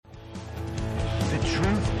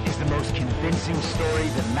the most convincing story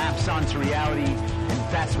that maps onto reality, and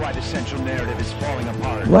that's why the central narrative is falling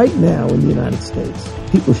apart. Right now in the United States,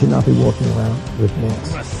 people should not be walking around with masks.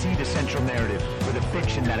 We must see the central narrative for the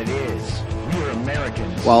fiction that it is. We are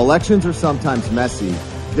Americans. While elections are sometimes messy,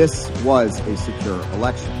 this was a secure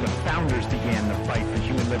election. The founders began the fight for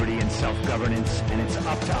human liberty and self-governance, and it's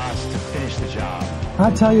up to us to finish the job.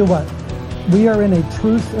 I tell you what, we are in a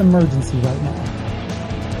truth emergency right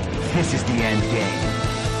now. This is the end game.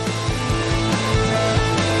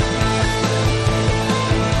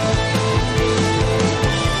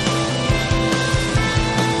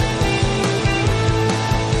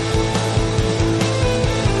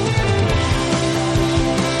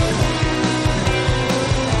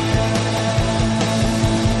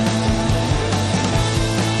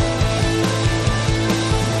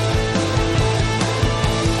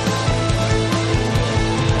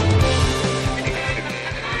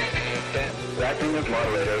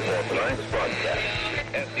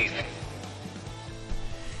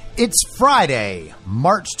 It's Friday,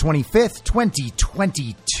 March 25th,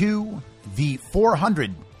 2022, the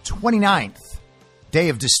 429th day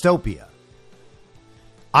of dystopia.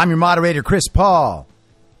 I'm your moderator, Chris Paul.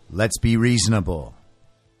 Let's be reasonable.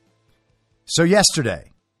 So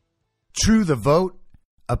yesterday, True the Vote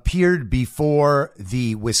appeared before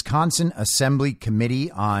the Wisconsin Assembly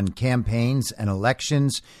Committee on Campaigns and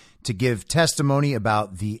Elections to give testimony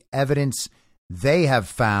about the evidence they have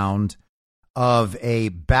found of a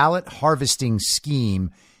ballot harvesting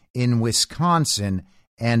scheme in Wisconsin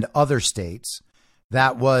and other states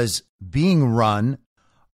that was being run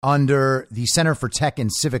under the Center for Tech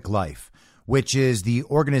and Civic Life, which is the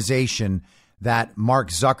organization that Mark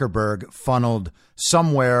Zuckerberg funneled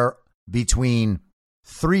somewhere between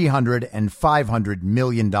 $300 and $500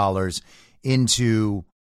 million into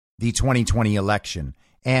the 2020 election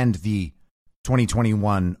and the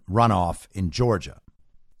 2021 runoff in Georgia.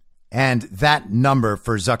 And that number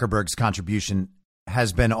for Zuckerberg's contribution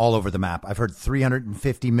has been all over the map. I've heard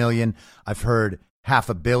 350 million. I've heard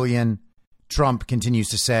 $500 million. Trump continues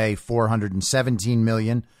to say 417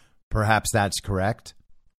 million. Perhaps that's correct.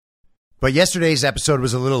 But yesterday's episode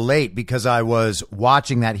was a little late because I was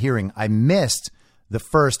watching that hearing. I missed the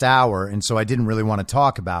first hour, and so I didn't really want to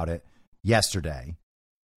talk about it yesterday.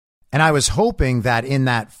 And I was hoping that in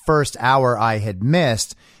that first hour I had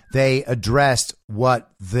missed, they addressed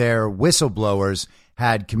what their whistleblowers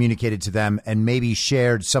had communicated to them and maybe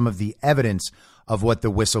shared some of the evidence of what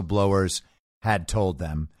the whistleblowers had told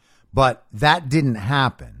them. But that didn't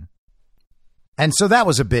happen. And so that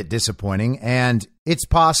was a bit disappointing. And it's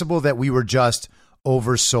possible that we were just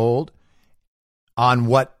oversold on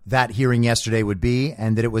what that hearing yesterday would be,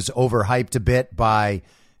 and that it was overhyped a bit by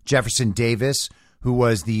Jefferson Davis, who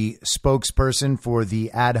was the spokesperson for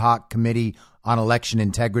the ad hoc committee on election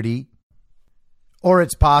integrity. Or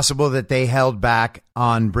it's possible that they held back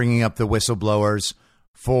on bringing up the whistleblowers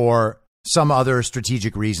for some other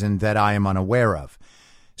strategic reason that I am unaware of.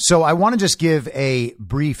 So I want to just give a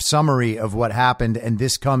brief summary of what happened, and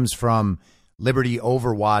this comes from Liberty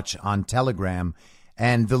Overwatch on Telegram.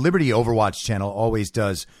 And the Liberty Overwatch channel always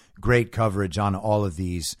does great coverage on all of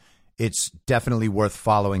these. It's definitely worth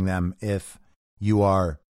following them if you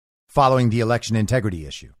are following the election integrity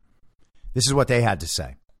issue. This is what they had to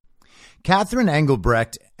say. Catherine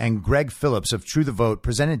Engelbrecht and Greg Phillips of True the Vote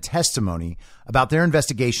presented testimony about their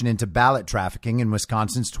investigation into ballot trafficking in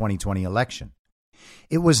Wisconsin's 2020 election.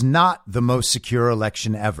 It was not the most secure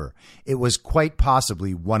election ever. It was quite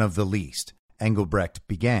possibly one of the least, Engelbrecht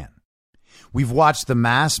began. We've watched the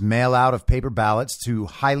mass mail out of paper ballots to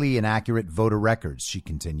highly inaccurate voter records, she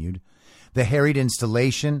continued. The harried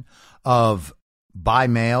installation of by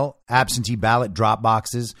mail, absentee ballot drop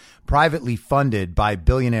boxes privately funded by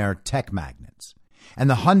billionaire tech magnates, and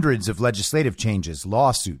the hundreds of legislative changes,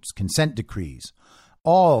 lawsuits, consent decrees,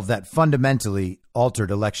 all that fundamentally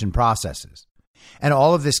altered election processes. And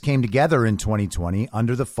all of this came together in 2020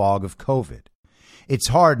 under the fog of COVID. It's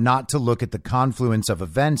hard not to look at the confluence of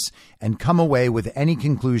events and come away with any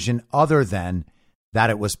conclusion other than that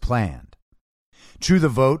it was planned. True the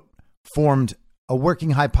Vote formed a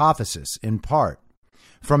working hypothesis, in part,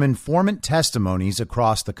 from informant testimonies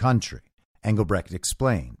across the country, Engelbrecht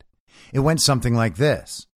explained. It went something like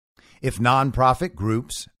this. If nonprofit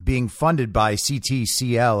groups being funded by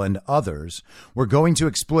CTCL and others were going to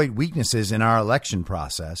exploit weaknesses in our election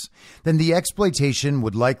process, then the exploitation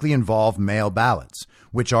would likely involve mail ballots,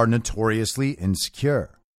 which are notoriously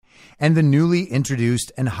insecure, and the newly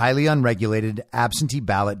introduced and highly unregulated absentee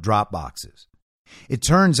ballot drop boxes. It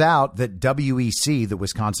turns out that WEC, the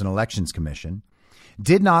Wisconsin Elections Commission,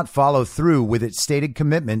 did not follow through with its stated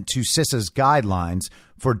commitment to CISA's guidelines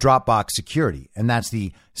for Dropbox security. And that's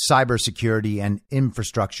the Cybersecurity and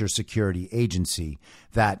Infrastructure Security Agency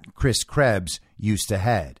that Chris Krebs used to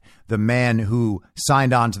head, the man who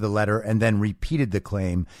signed on to the letter and then repeated the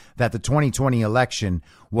claim that the 2020 election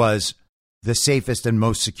was the safest and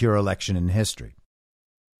most secure election in history.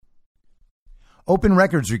 Open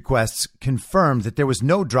Records requests confirmed that there was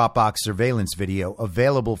no Dropbox surveillance video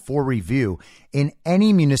available for review in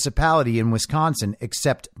any municipality in Wisconsin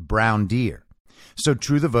except Brown Deer. So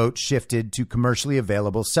True the Vote shifted to commercially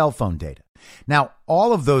available cell phone data. Now,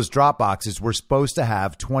 all of those Dropboxes were supposed to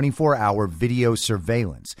have 24-hour video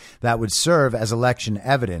surveillance that would serve as election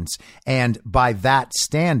evidence and, by that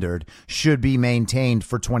standard, should be maintained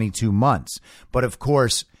for 22 months. But, of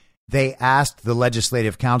course, they asked the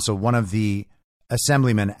Legislative Council, one of the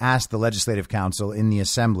assemblymen asked the Legislative Council in the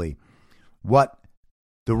Assembly what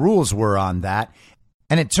the rules were on that.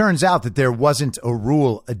 And it turns out that there wasn't a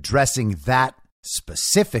rule addressing that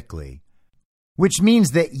specifically, which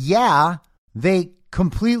means that, yeah, they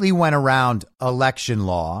completely went around election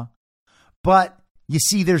law. But you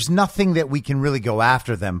see, there's nothing that we can really go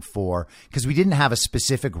after them for because we didn't have a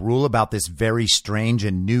specific rule about this very strange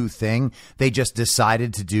and new thing they just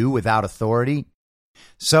decided to do without authority.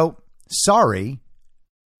 So, sorry,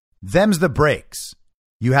 them's the breaks.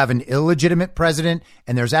 You have an illegitimate president,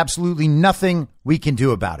 and there's absolutely nothing we can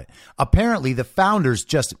do about it. Apparently, the founders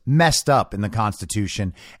just messed up in the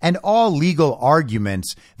Constitution, and all legal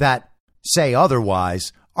arguments that say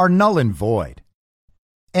otherwise are null and void.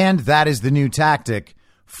 And that is the new tactic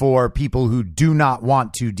for people who do not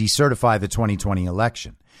want to decertify the 2020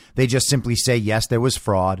 election. They just simply say, yes, there was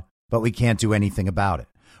fraud, but we can't do anything about it.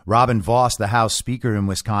 Robin Vos, the House Speaker in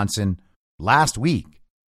Wisconsin, last week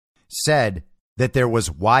said that there was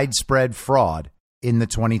widespread fraud in the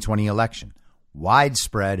 2020 election.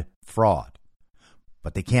 Widespread fraud.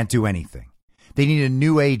 But they can't do anything. They need a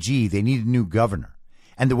new AG. They need a new governor.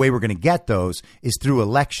 And the way we're going to get those is through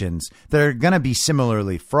elections that are going to be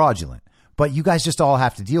similarly fraudulent. But you guys just all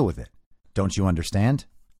have to deal with it. Don't you understand?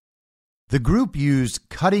 The group used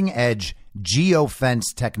cutting-edge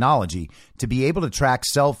geofence technology to be able to track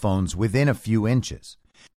cell phones within a few inches.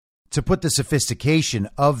 To put the sophistication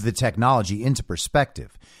of the technology into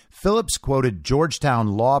perspective, Phillips quoted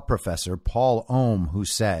Georgetown law professor Paul Ohm, who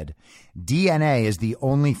said, DNA is the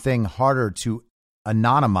only thing harder to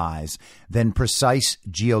anonymize than precise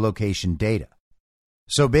geolocation data.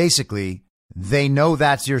 So basically, they know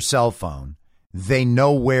that's your cell phone, they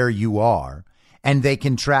know where you are, and they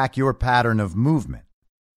can track your pattern of movement.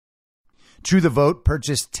 True the Vote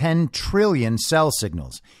purchased 10 trillion cell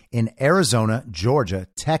signals in Arizona, Georgia,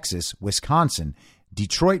 Texas, Wisconsin,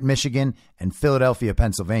 Detroit, Michigan, and Philadelphia,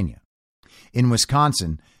 Pennsylvania. In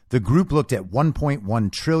Wisconsin, the group looked at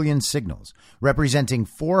 1.1 trillion signals, representing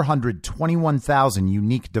 421,000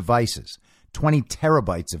 unique devices, 20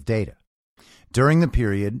 terabytes of data. During the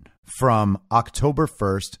period from October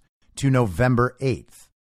 1st to November 8th,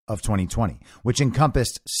 of 2020, which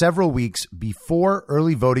encompassed several weeks before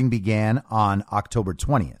early voting began on October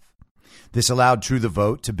 20th. This allowed True the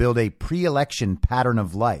Vote to build a pre-election pattern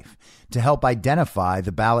of life to help identify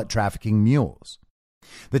the ballot trafficking mules.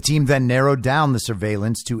 The team then narrowed down the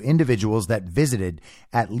surveillance to individuals that visited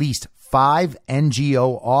at least 5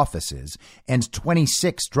 NGO offices and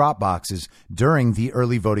 26 Dropboxes during the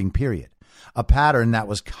early voting period, a pattern that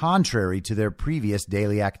was contrary to their previous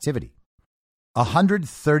daily activity.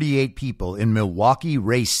 138 people in Milwaukee,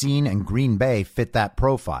 Racine, and Green Bay fit that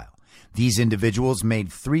profile. These individuals made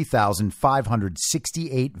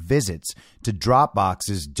 3,568 visits to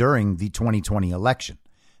Dropboxes during the 2020 election.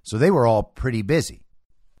 So they were all pretty busy.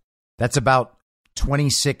 That's about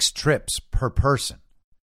 26 trips per person.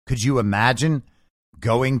 Could you imagine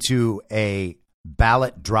going to a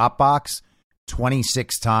ballot Dropbox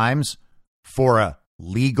 26 times for a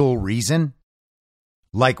legal reason?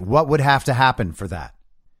 Like, what would have to happen for that?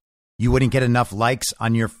 You wouldn't get enough likes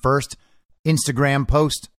on your first Instagram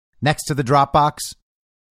post next to the Dropbox,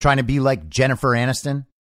 trying to be like Jennifer Aniston?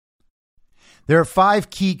 There are 5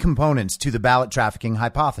 key components to the ballot trafficking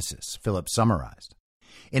hypothesis, Phillips summarized: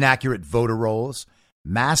 inaccurate voter rolls,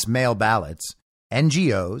 mass mail ballots,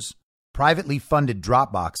 NGOs, privately funded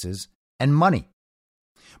Dropboxes, and money.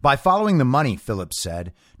 By following the money, Phillips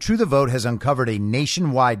said, True the Vote has uncovered a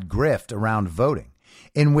nationwide grift around voting,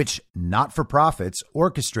 in which not-for-profits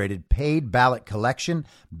orchestrated paid ballot collection,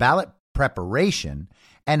 ballot preparation,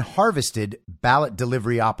 and harvested ballot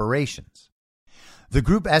delivery operations. The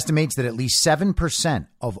group estimates that at least 7%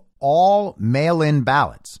 of all mail-in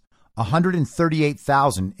ballots,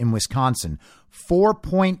 138,000 in Wisconsin,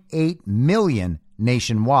 4.8 million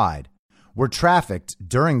nationwide were trafficked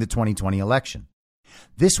during the 2020 election.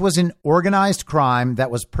 This was an organized crime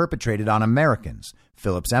that was perpetrated on Americans,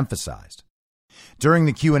 Phillips emphasized. During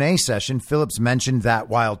the Q&A session, Phillips mentioned that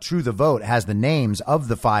while True the Vote has the names of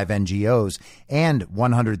the 5 NGOs and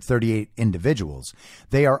 138 individuals,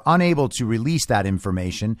 they are unable to release that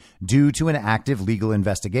information due to an active legal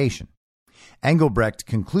investigation. Engelbrecht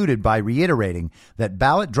concluded by reiterating that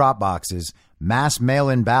ballot drop boxes, mass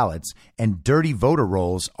mail-in ballots, and dirty voter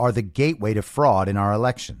rolls are the gateway to fraud in our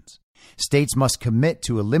elections. States must commit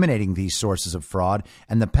to eliminating these sources of fraud,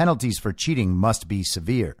 and the penalties for cheating must be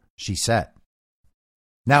severe, she said.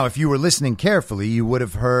 Now, if you were listening carefully, you would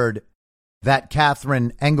have heard that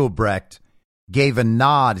Catherine Engelbrecht gave a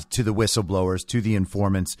nod to the whistleblowers, to the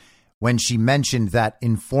informants, when she mentioned that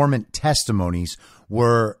informant testimonies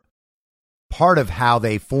were part of how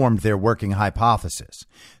they formed their working hypothesis.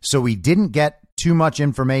 So we didn't get too much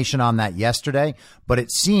information on that yesterday, but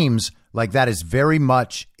it seems like that is very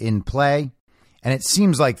much in play. And it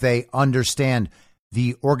seems like they understand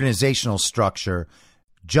the organizational structure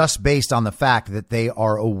just based on the fact that they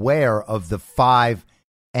are aware of the 5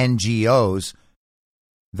 NGOs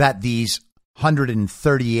that these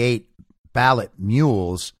 138 ballot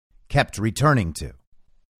mules kept returning to.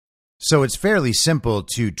 So it's fairly simple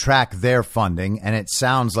to track their funding, and it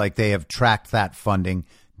sounds like they have tracked that funding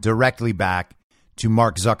directly back to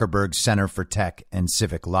Mark Zuckerberg's Center for Tech and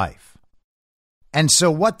Civic Life. And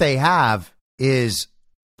so what they have is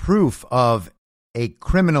proof of a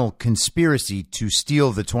criminal conspiracy to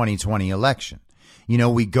steal the 2020 election. You know,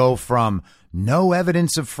 we go from no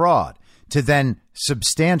evidence of fraud to then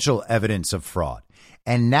substantial evidence of fraud.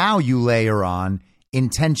 And now you layer on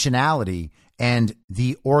intentionality and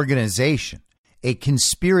the organization, a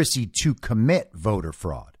conspiracy to commit voter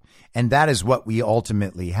fraud. And that is what we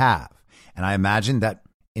ultimately have. And I imagine that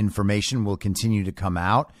information will continue to come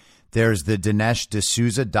out. There's the Dinesh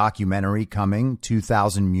D'Souza documentary coming,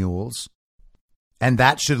 2,000 Mules. And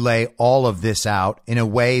that should lay all of this out in a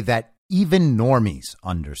way that even normies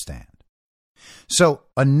understand. So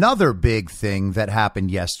another big thing that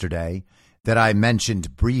happened yesterday that I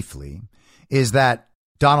mentioned briefly is that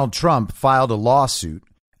Donald Trump filed a lawsuit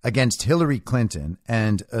against Hillary Clinton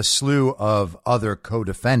and a slew of other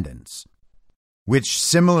co-defendants, which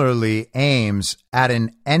similarly aims at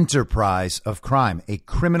an enterprise of crime, a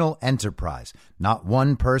criminal enterprise, not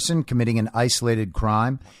one person committing an isolated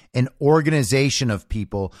crime, an organization of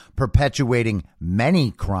people perpetuating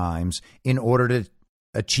many crimes in order to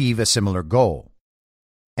achieve a similar goal.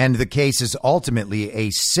 And the case is ultimately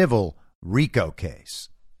a civil RICO case.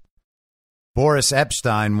 Boris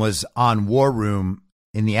Epshteyn was on War Room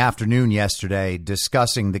in the afternoon yesterday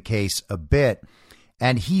discussing the case a bit,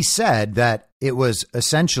 and he said that it was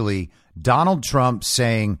essentially Donald Trump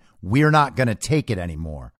saying, we're not going to take it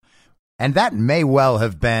anymore. And that may well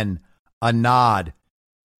have been a nod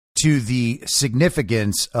to the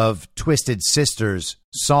significance of Twisted Sister's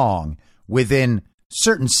song within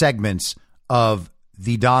certain segments of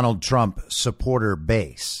the Donald Trump supporter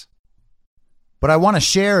base. But I want to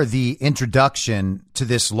share the introduction to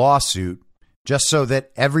this lawsuit just so that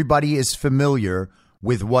everybody is familiar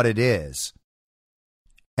with what it is.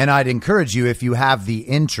 And I'd encourage you, if you have the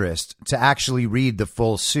interest, to actually read the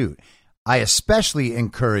full suit. I especially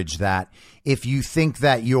encourage that if you think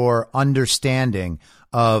that your understanding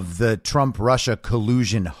of the Trump-Russia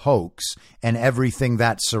collusion hoax and everything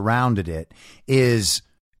that surrounded it is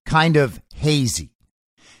kind of hazy.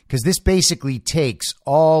 Because this basically takes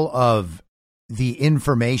all of the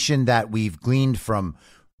information that we've gleaned from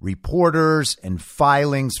reporters and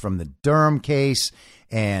filings from the Durham case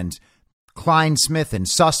and Kleinsmith and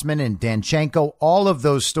Sussman and Danchenko, all of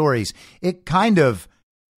those stories. It kind of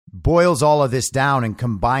boils all of this down and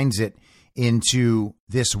combines it into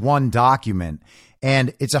this one document.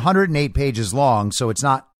 And it's 108 pages long, so it's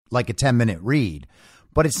not like a 10-minute read,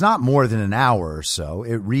 but it's not more than an hour or so.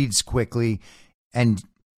 It reads quickly. And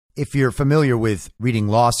if you're familiar with reading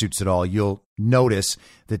lawsuits at all, you'll notice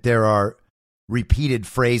that there are repeated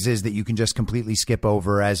phrases that you can just completely skip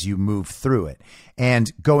over as you move through it.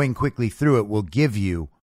 And going quickly through it will give you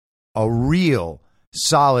a real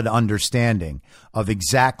solid understanding of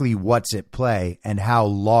exactly what's at play and how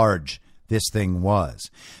large this thing was.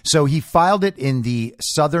 So he filed it in the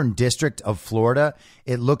Southern District of Florida.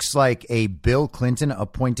 It looks like a Bill Clinton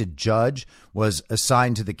appointed judge was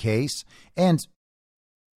assigned to the case. And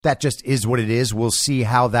that just is what it is. We'll see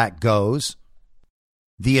how that goes.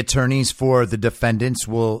 The attorneys for the defendants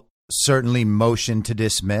will certainly motion to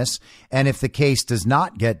dismiss. And if the case does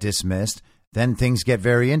not get dismissed, then things get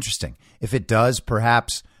very interesting. If it does,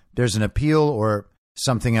 perhaps there's an appeal or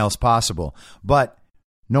something else possible. But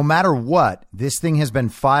no matter what, this thing has been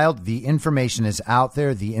filed. The information is out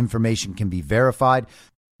there. The information can be verified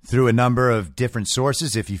through a number of different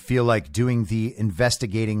sources if you feel like doing the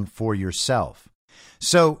investigating for yourself.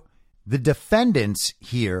 So the defendants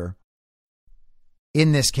here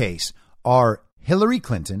in this case are Hillary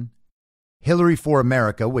Clinton, Hillary for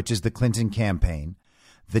America, which is the Clinton campaign,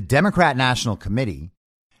 the Democrat National Committee,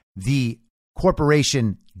 the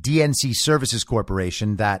corporation DNC Services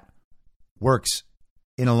Corporation that works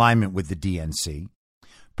in alignment with the DNC,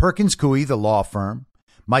 Perkins Coie, the law firm,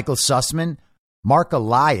 Michael Sussman, Mark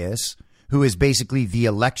Elias, who is basically the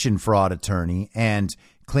election fraud attorney and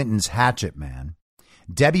Clinton's hatchet man,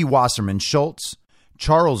 Debbie Wasserman Schultz,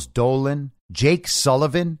 Charles Dolan, Jake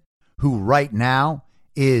Sullivan, who right now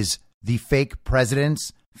is the fake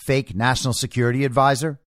president's fake national security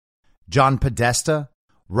advisor, John Podesta,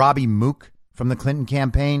 Robbie Mook from the Clinton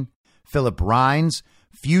campaign, Philip Rhines,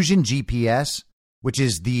 Fusion GPS, which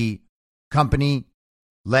is the company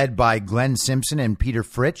led by Glenn Simpson and Peter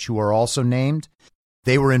Fritsch, who are also named.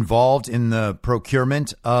 They were involved in the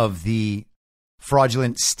procurement of the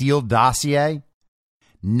fraudulent Steele dossier.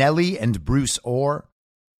 Nellie and Bruce Orr,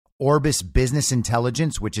 Orbis Business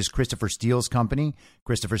Intelligence, which is Christopher Steele's company.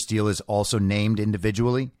 Christopher Steele is also named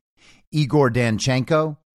individually. Igor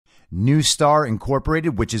Danchenko, New Star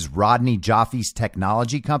Incorporated, which is Rodney Jaffe's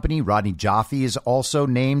technology company. Rodney Jaffe is also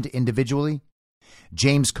named individually.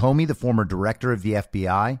 James Comey, the former director of the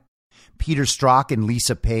FBI. Peter Strzok and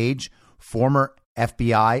Lisa Page, former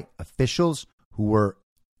FBI officials who were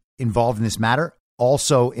involved in this matter,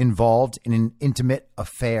 also involved in an intimate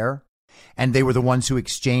affair. And they were the ones who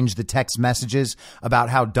exchanged the text messages about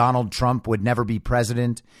how Donald Trump would never be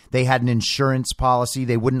president. They had an insurance policy.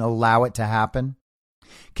 They wouldn't allow it to happen.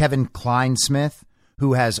 Kevin Kleinsmith,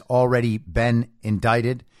 who has already been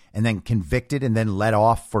indicted and then convicted and then let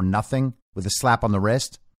off for nothing with a slap on the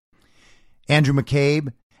wrist. Andrew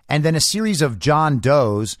McCabe, and then a series of John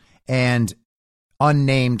Does and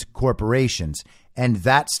unnamed corporations. And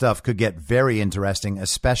that stuff could get very interesting,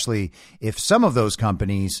 especially if some of those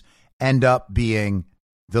companies end up being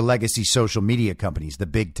the legacy social media companies, the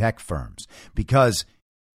big tech firms, because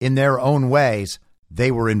in their own ways, they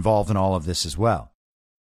were involved in all of this as well.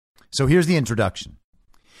 So here's the introduction.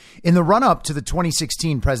 In the run-up to the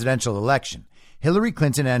 2016 presidential election, Hillary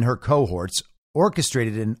Clinton and her cohorts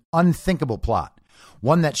orchestrated an unthinkable plot,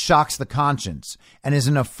 one that shocks the conscience and is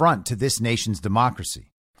an affront to this nation's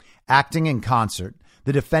democracy. Acting in concert,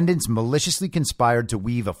 the defendants maliciously conspired to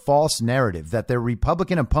weave a false narrative that their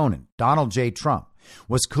Republican opponent, Donald J. Trump,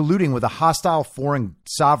 was colluding with a hostile foreign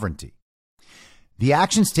sovereignty. The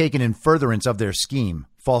actions taken in furtherance of their scheme,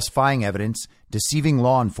 falsifying evidence, deceiving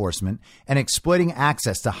law enforcement, and exploiting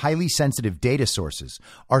access to highly sensitive data sources,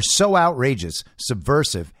 are so outrageous,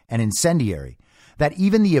 subversive, and incendiary that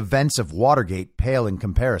even the events of Watergate pale in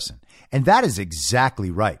comparison. And that is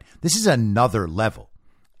exactly right. This is another level.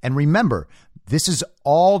 And remember, this is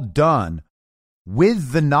all done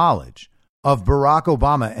with the knowledge of Barack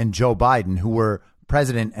Obama and Joe Biden, who were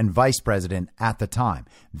president and vice president at the time.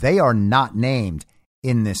 They are not named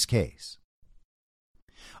in this case.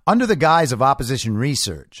 Under the guise of opposition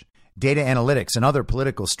research, data analytics, and other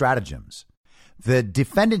political stratagems, the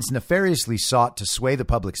defendants nefariously sought to sway the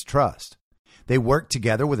public's trust. They worked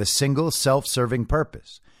together with a single self-serving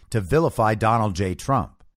purpose: to vilify Donald J.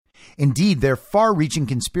 Trump. Indeed, their far-reaching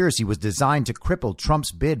conspiracy was designed to cripple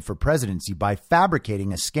Trump's bid for presidency by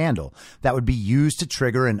fabricating a scandal that would be used to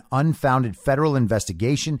trigger an unfounded federal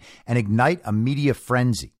investigation and ignite a media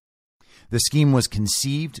frenzy. The scheme was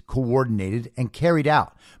conceived, coordinated, and carried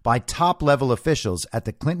out by top-level officials at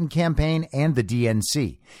the Clinton campaign and the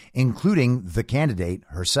DNC, including the candidate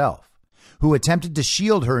herself, who attempted to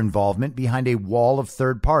shield her involvement behind a wall of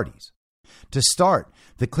third parties. To start,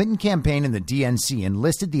 the Clinton campaign and the DNC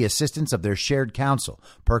enlisted the assistance of their shared counsel,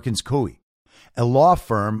 Perkins Coie, a law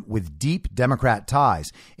firm with deep Democrat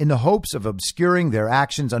ties, in the hopes of obscuring their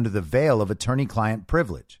actions under the veil of attorney-client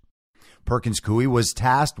privilege. Perkins Coie was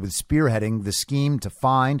tasked with spearheading the scheme to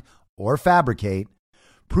find or fabricate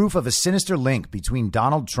proof of a sinister link between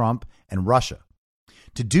Donald Trump and Russia.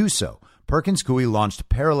 To do so, Perkins Coie launched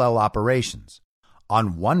parallel operations.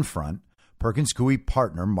 On one front, Perkins Coie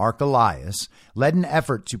partner Mark Elias led an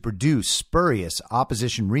effort to produce spurious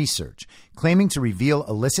opposition research, claiming to reveal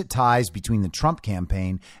illicit ties between the Trump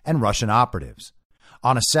campaign and Russian operatives.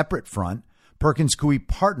 On a separate front, Perkins Coie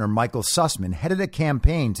partner Michael Sussman headed a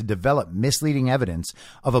campaign to develop misleading evidence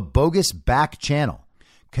of a bogus back channel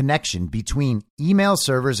connection between email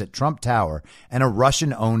servers at Trump Tower and a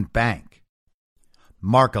Russian-owned bank.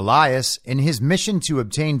 Mark Elias, in his mission to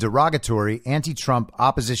obtain derogatory anti-Trump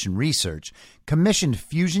opposition research, commissioned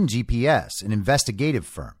Fusion GPS, an investigative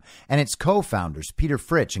firm, and its co-founders, Peter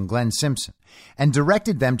Fritsch and Glenn Simpson, and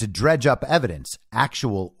directed them to dredge up evidence,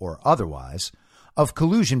 actual or otherwise, of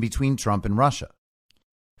collusion between Trump and Russia.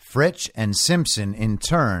 Fritsch and Simpson, in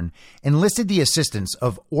turn, enlisted the assistance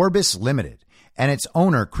of Orbis Limited and its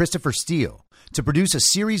owner, Christopher Steele, to produce a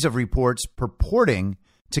series of reports purporting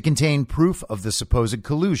to contain proof of the supposed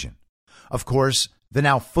collusion. Of course, the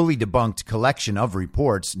now fully debunked collection of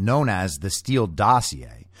reports, known as the Steele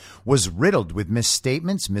dossier, was riddled with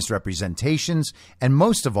misstatements, misrepresentations, and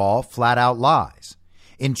most of all, flat-out lies.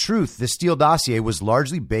 In truth, the Steele dossier was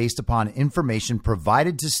largely based upon information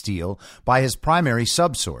provided to Steele by his primary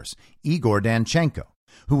subsource, Igor Danchenko,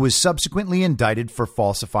 who was subsequently indicted for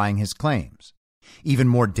falsifying his claims. Even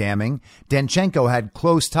more damning, Danchenko had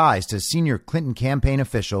close ties to senior Clinton campaign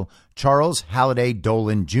official Charles Halliday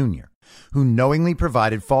Dolan Jr., who knowingly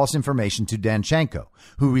provided false information to Danchenko,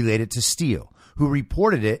 who relayed it to Steele, who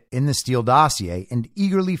reported it in the Steele dossier and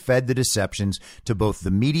eagerly fed the deceptions to both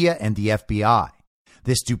the media and the FBI.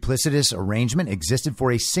 This duplicitous arrangement existed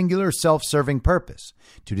for a singular self-serving purpose: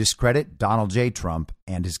 to discredit Donald J. Trump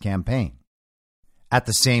and his campaign. At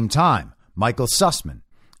the same time, Michael Sussman,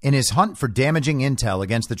 in his hunt for damaging intel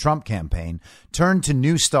against the Trump campaign, turned to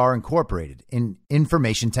New Star Incorporated, an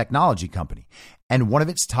information technology company, and one of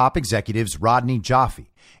its top executives, Rodney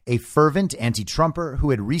Jaffe, a fervent anti-Trumper who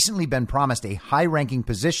had recently been promised a high-ranking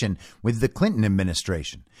position with the Clinton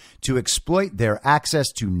administration, to exploit their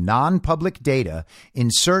access to non-public data in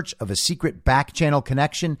search of a secret back-channel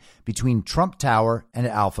connection between Trump Tower and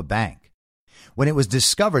Alpha Bank. When it was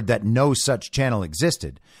discovered that no such channel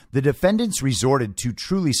existed, the defendants resorted to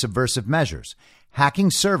truly subversive measures, hacking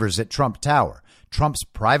servers at Trump Tower, Trump's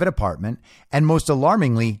private apartment, and most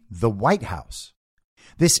alarmingly, the White House.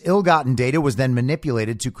 This ill-gotten data was then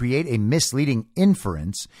manipulated to create a misleading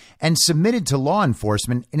inference and submitted to law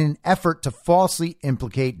enforcement in an effort to falsely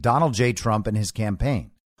implicate Donald J. Trump and his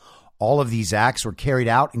campaign. All of these acts were carried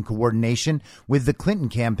out in coordination with the Clinton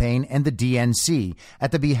campaign and the DNC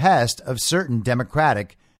at the behest of certain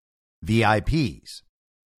Democratic VIPs.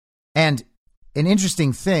 And an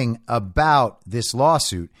interesting thing about this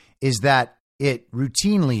lawsuit is that it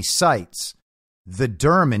routinely cites the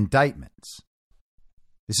Durham indictments.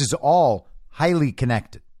 This is all highly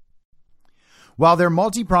connected. While their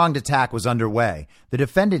multi-pronged attack was underway, the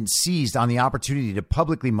defendants seized on the opportunity to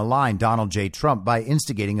publicly malign Donald J. Trump by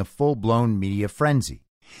instigating a full-blown media frenzy.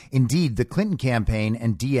 Indeed, the Clinton campaign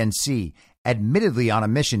and DNC, admittedly on a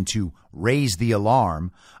mission to raise the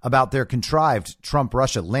alarm about their contrived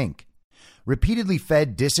Trump-Russia link, repeatedly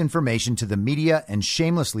fed disinformation to the media and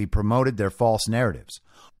shamelessly promoted their false narratives.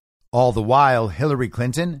 All the while, Hillary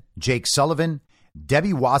Clinton, Jake Sullivan,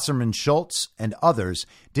 Debbie Wasserman Schultz, and others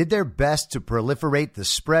did their best to proliferate the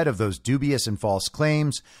spread of those dubious and false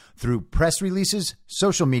claims through press releases,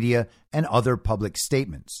 social media, and other public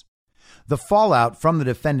statements. The fallout from the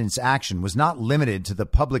defendants' action was not limited to the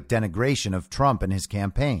public denigration of Trump and his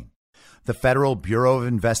campaign. The Federal Bureau of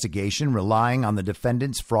Investigation, relying on the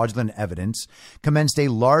defendants' fraudulent evidence, commenced a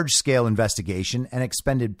large-scale investigation and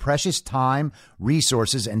expended precious time,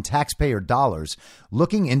 resources, and taxpayer dollars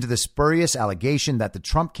looking into the spurious allegation that the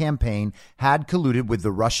Trump campaign had colluded with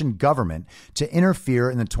the Russian government to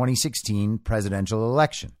interfere in the 2016 presidential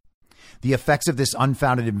election. The effects of this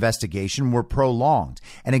unfounded investigation were prolonged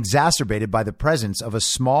and exacerbated by the presence of a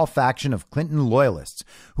small faction of Clinton loyalists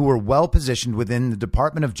who were well positioned within the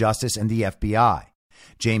Department of Justice and the FBI.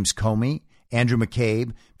 James Comey, Andrew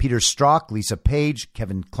McCabe, Peter Strzok, Lisa Page,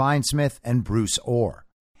 Kevin Kleinsmith, and Bruce Orr.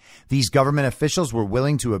 These government officials were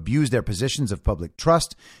willing to abuse their positions of public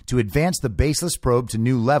trust to advance the baseless probe to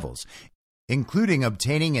new levels, including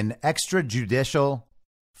obtaining an extrajudicial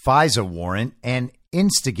FISA warrant and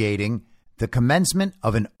instigating the commencement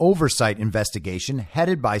of an oversight investigation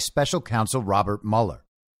headed by special counsel Robert Mueller.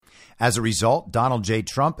 As a result, Donald J.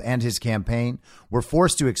 Trump and his campaign were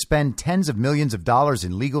forced to expend tens of millions of dollars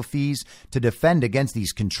in legal fees to defend against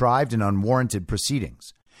these contrived and unwarranted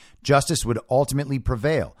proceedings. Justice would ultimately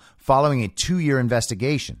prevail following a 2-year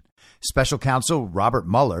investigation. Special counsel Robert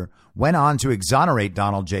Mueller went on to exonerate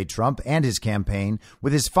Donald J. Trump and his campaign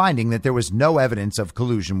with his finding that there was no evidence of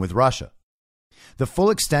collusion with Russia. The full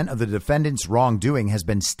extent of the defendants' wrongdoing has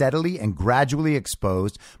been steadily and gradually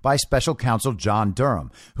exposed by special counsel John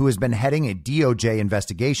Durham, who has been heading a DOJ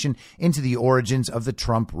investigation into the origins of the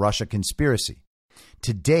Trump-Russia conspiracy.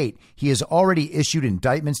 To date, he has already issued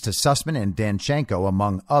indictments to Sussman and Danchenko,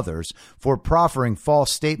 among others, for proffering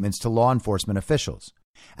false statements to law enforcement officials.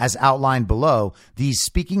 As outlined below, these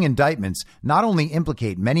speaking indictments not only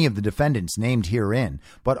implicate many of the defendants named herein,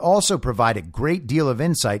 but also provide a great deal of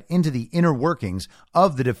insight into the inner workings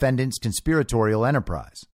of the defendants' conspiratorial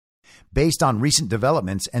enterprise. Based on recent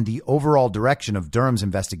developments and the overall direction of Durham's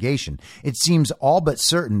investigation, it seems all but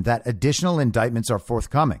certain that additional indictments are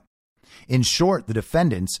forthcoming. In short, the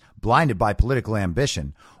defendants, blinded by political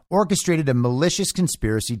ambition, orchestrated a malicious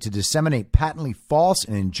conspiracy to disseminate patently false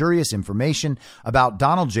and injurious information about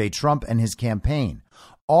Donald J. Trump and his campaign,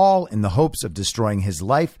 all in the hopes of destroying his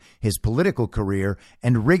life, his political career,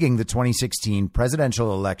 and rigging the 2016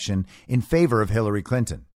 presidential election in favor of Hillary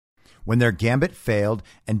Clinton. When their gambit failed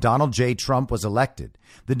and Donald J. Trump was elected,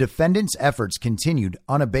 the defendants' efforts continued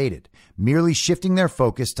unabated, merely shifting their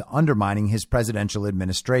focus to undermining his presidential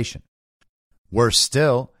administration. Worse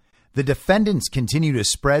still, the defendants continue to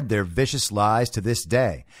spread their vicious lies to this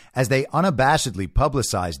day as they unabashedly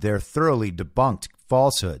publicize their thoroughly debunked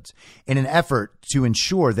falsehoods in an effort to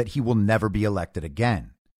ensure that he will never be elected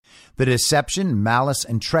again. The deception, malice,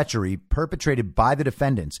 and treachery perpetrated by the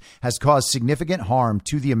defendants has caused significant harm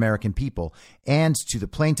to the American people and to the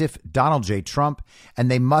plaintiff, Donald J. Trump, and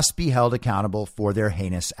they must be held accountable for their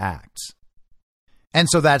heinous acts. And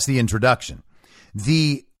so that's the introduction.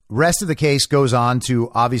 The rest of the case goes on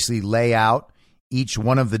to obviously lay out each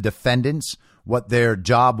one of the defendants, what their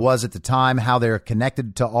job was at the time, how they're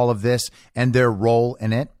connected to all of this, and their role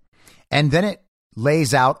in it. And then it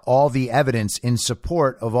lays out all the evidence in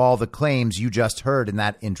support of all the claims you just heard in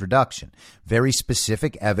that introduction. Very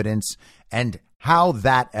specific evidence, and how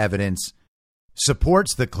that evidence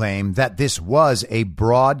supports the claim that this was a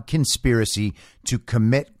broad conspiracy to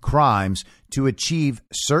commit crimes to achieve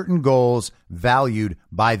certain goals valued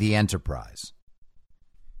by the enterprise.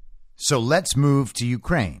 So let's move to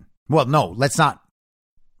Ukraine. Well, no, let's not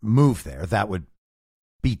move there. That would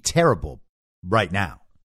be terrible right now.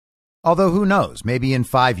 Although who knows, maybe in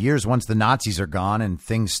 5 years, once the Nazis are gone and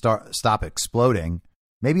things stop exploding,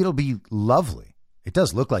 maybe it'll be lovely. It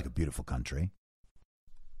does look like a beautiful country.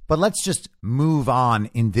 But let's just move on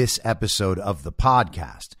in this episode of the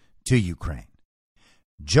podcast to Ukraine.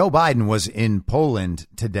 Joe Biden was in Poland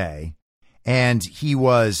today, and he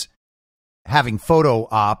was having photo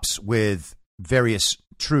ops with various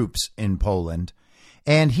troops in Poland.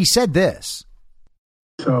 And he said this.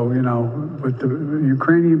 So, with the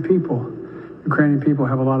Ukrainian people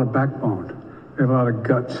have a lot of backbone. They have a lot of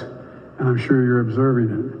guts, and I'm sure you're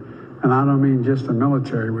observing it. And I don't mean just the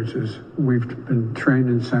military, which is we've been trained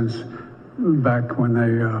in since back when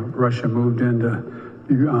Russia moved into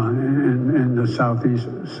in the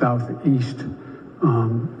southeast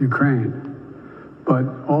Ukraine, but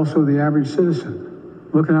also the average citizen.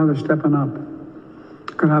 Look at how they're stepping up.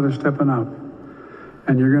 Look at how they're stepping up.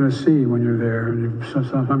 And you're going to see when you're there, and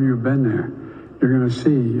some of you have been there, you're going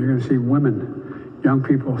to see women, young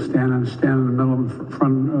people standing in the middle of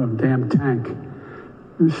front of a damn tank,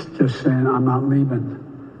 just saying, I'm not leaving.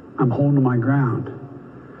 I'm holding my ground.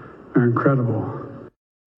 They're incredible.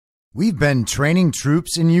 We've been training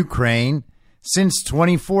troops in Ukraine since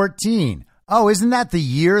 2014. Oh, isn't that the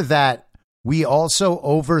year that we also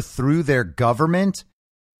overthrew their government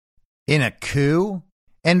in a coup?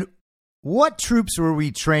 And what troops were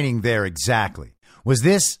we training there exactly?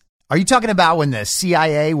 Are you talking about when the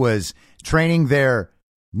CIA was training their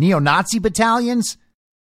neo-Nazi battalions?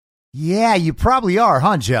 Yeah, you probably are,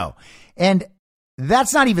 huh, Joe? And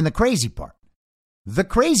that's not even the crazy part. The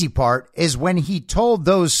crazy part is when he told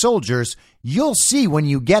those soldiers, you'll see when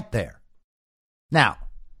you get there. Now,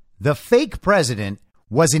 the fake president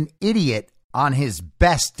was an idiot on his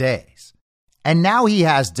best days, and now he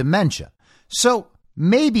has dementia. So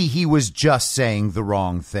maybe he was just saying the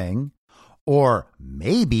wrong thing, or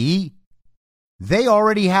maybe they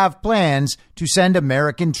already have plans to send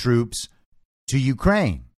American troops to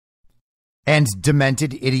Ukraine. And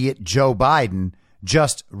demented idiot Joe Biden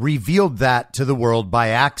just revealed that to the world by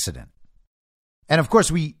accident. And of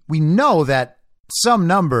course, we know that some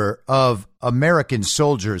number of American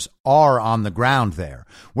soldiers are on the ground there.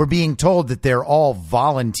 We're being told that they're all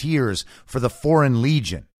volunteers for the Foreign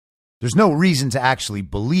Legion. There's no reason to actually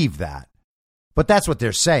believe that, but that's what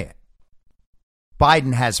they're saying.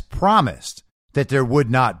 Biden has promised that there would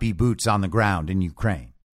not be boots on the ground in Ukraine.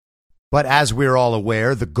 But as we're all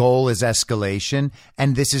aware, the goal is escalation,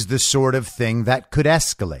 and this is the sort of thing that could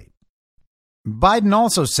escalate. Biden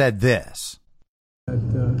also said this. I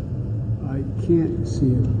can't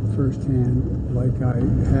see it firsthand like I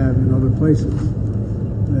have in other places.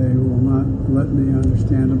 They will not let me,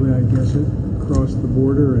 understandably, I guess, cross the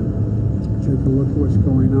border and take a look at what's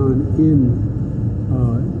going on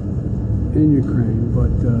in Ukraine.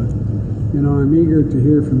 But You know, I'm eager to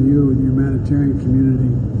hear from you and the humanitarian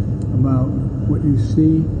community about what you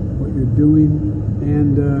see, what you're doing,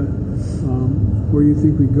 and where you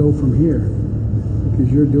think we go from here,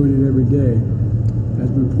 because you're doing it every day. As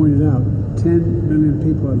been pointed out, 10 million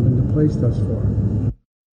people have been displaced thus far.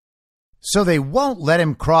 So they won't let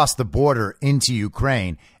him cross the border into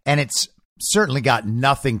Ukraine, and it's certainly got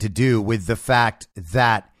nothing to do with the fact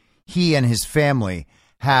that he and his family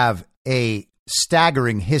have a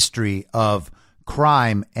staggering history of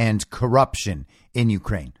crime and corruption in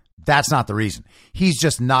Ukraine. That's not the reason. He's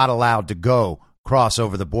just not allowed to go cross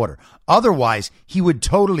over the border. Otherwise, he would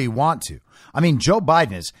totally want to. I mean, Joe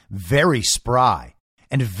Biden is very spry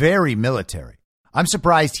and very military. I'm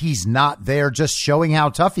surprised he's not there just showing how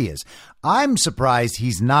tough he is. I'm surprised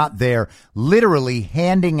he's not there literally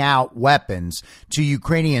handing out weapons to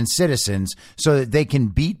Ukrainian citizens so that they can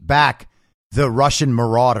beat back the Russian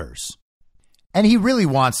marauders. And he really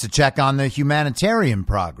wants to check on the humanitarian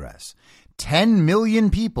progress. 10 million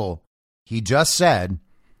people, he just said,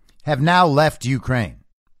 have now left Ukraine.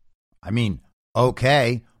 I mean,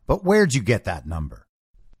 okay, but where'd you get that number?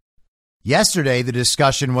 Yesterday, the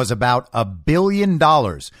discussion was about $1 billion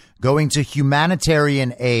going to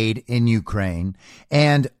humanitarian aid in Ukraine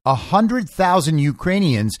and 100,000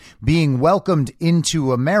 Ukrainians being welcomed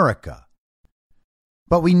into America.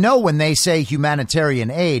 But we know when they say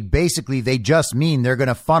humanitarian aid, basically they just mean they're going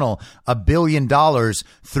to funnel $1 billion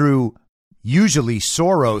through usually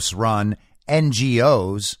Soros-run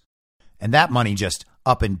NGOs, and that money just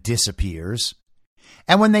up and disappears.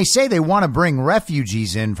 And when they say they want to bring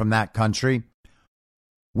refugees in from that country,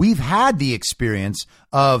 we've had the experience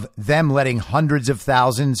of them letting hundreds of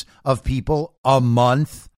thousands of people a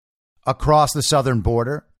month across the southern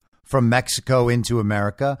border from Mexico into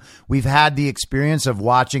America. We've had the experience of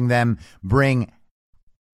watching them bring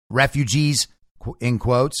refugees, in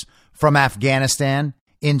quotes, from Afghanistan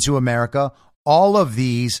into America. All of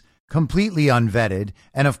these completely unvetted.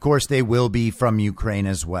 And of course, they will be from Ukraine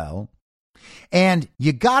as well. And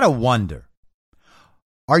you gotta wonder,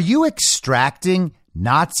 are you extracting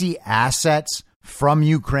Nazi assets from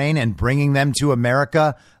Ukraine and bringing them to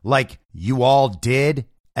America like you all did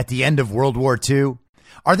at the end of World War II?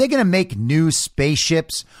 Are they going to make new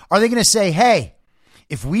spaceships? Are they going to say, hey,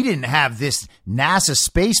 if we didn't have this NASA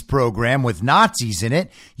space program with Nazis in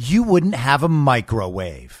it, you wouldn't have a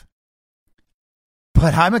microwave?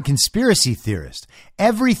 But I'm a conspiracy theorist.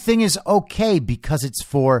 Everything is okay because it's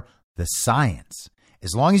for the science.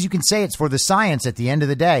 As long as you can say it's for the science at the end of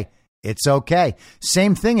the day, it's okay.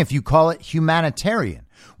 Same thing if you call it humanitarian.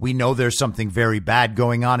 We know there's something very bad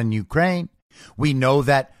going on in Ukraine. We know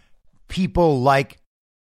that people like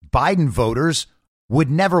Biden voters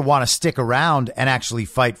would never want to stick around and actually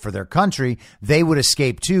fight for their country. They would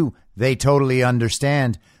escape too. They totally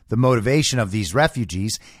understand the motivation of these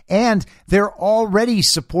refugees, and they're already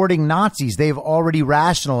supporting Nazis. They've already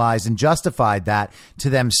rationalized and justified that to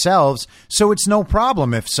themselves. So it's no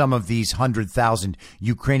problem if some of these 100,000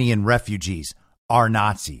 Ukrainian refugees are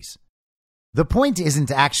Nazis. The point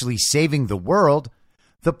isn't actually saving the world.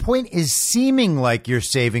 The point is seeming like you're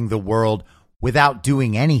saving the world without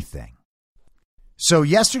doing anything. So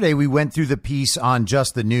yesterday we went through the piece on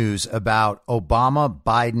Just the News about Obama,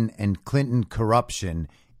 Biden, and Clinton corruption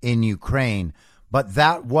in Ukraine, but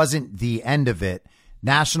that wasn't the end of it.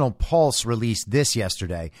 National Pulse released this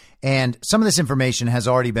yesterday, and some of this information has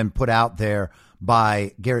already been put out there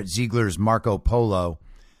by Garrett Ziegler's Marco Polo,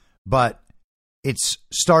 but it's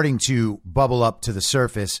starting to bubble up to the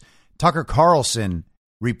surface. Tucker Carlson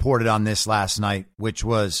reported on this last night, which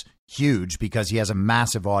was huge because he has a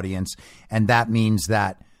massive audience, and that means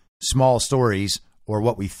that small stories, or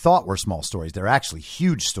what we thought were small stories, they're actually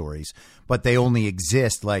huge stories, but they only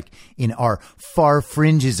exist like in our far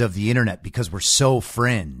fringes of the internet because we're so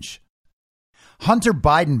fringe. Hunter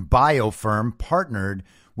Biden bio firm partnered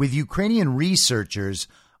with Ukrainian researchers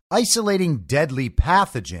isolating deadly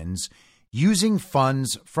pathogens using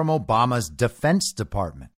funds from Obama's Defense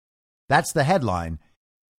Department. That's the headline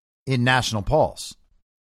in National Pulse.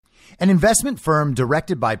 An investment firm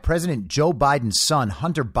directed by President Joe Biden's son,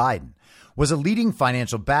 Hunter Biden, was a leading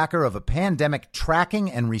financial backer of a pandemic tracking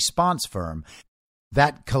and response firm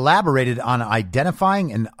that collaborated on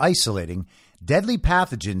identifying and isolating deadly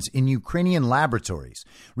pathogens in Ukrainian laboratories,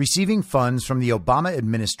 receiving funds from the Obama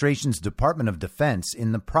administration's Department of Defense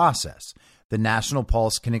in the process, the National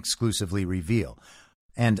Pulse can exclusively reveal.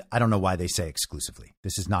 And I don't know why they say exclusively.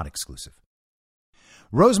 This is not exclusive.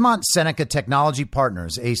 Rosemont Seneca Technology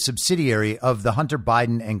Partners, a subsidiary of the Hunter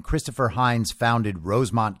Biden and Christopher Hines founded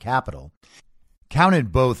Rosemont Capital,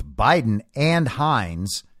 counted both Biden and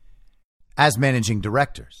Hines as managing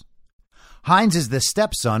directors. Hines is the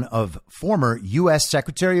stepson of former U.S.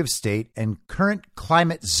 Secretary of State and current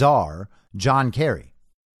climate czar John Kerry.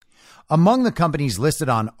 Among the companies listed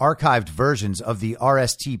on archived versions of the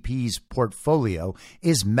RSTP's portfolio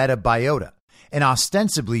is MetaBiota, an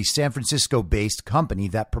ostensibly San Francisco-based company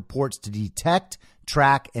that purports to detect,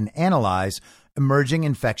 track, and analyze emerging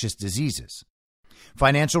infectious diseases.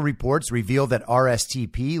 Financial reports reveal that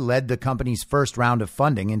RSTP led the company's first round of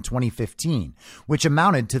funding in 2015, which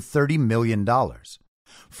amounted to $30 million.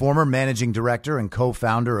 Former managing director and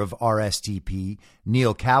co-founder of RSTP,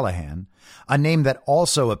 Neil Callahan, a name that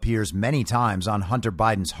also appears many times on Hunter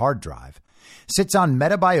Biden's hard drive, sits on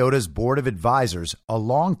MetaBiota's board of advisors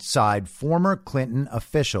alongside former Clinton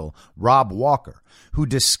official Rob Walker, who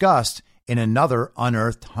discussed in another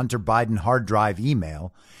unearthed Hunter Biden hard drive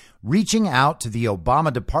email reaching out to the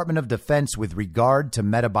Obama Department of Defense with regard to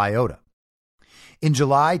MetaBiota. In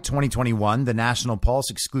July 2021, the National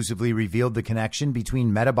Pulse exclusively revealed the connection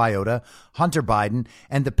between MetaBiota, Hunter Biden,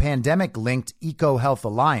 and the pandemic-linked EcoHealth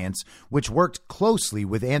Alliance, which worked closely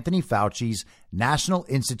with Anthony Fauci's National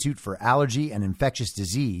Institute for Allergy and Infectious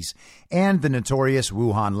Disease and the notorious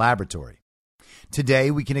Wuhan laboratory.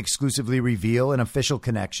 Today, we can exclusively reveal an official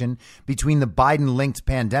connection between the Biden-linked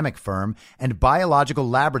pandemic firm and biological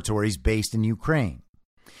laboratories based in Ukraine.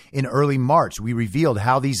 In early March, we revealed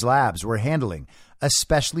how these labs were handling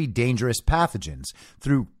especially dangerous pathogens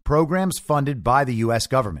through programs funded by the U.S.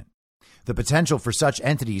 government. The potential for such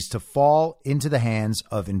entities to fall into the hands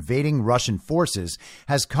of invading Russian forces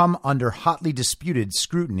has come under hotly disputed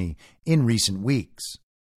scrutiny in recent weeks.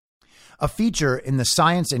 A feature in the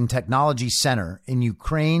Science and Technology Center in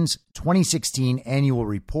Ukraine's 2016 annual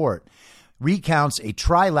report recounts a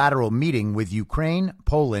trilateral meeting with Ukraine,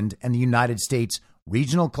 Poland, and the United States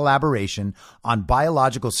regional collaboration on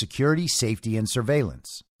biological security, safety, and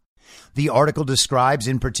surveillance. The article describes,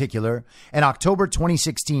 in particular, an October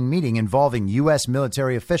 2016 meeting involving U.S.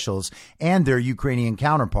 military officials and their Ukrainian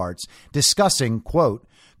counterparts discussing, quote,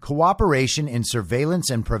 cooperation in surveillance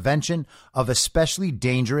and prevention of especially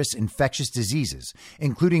dangerous infectious diseases,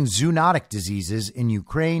 including zoonotic diseases in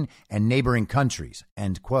Ukraine and neighboring countries,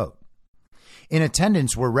 end quote. In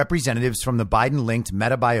attendance were representatives from the Biden-linked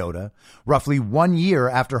MetaBiota, roughly 1 year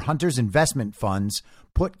after Hunter's investment funds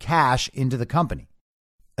put cash into the company.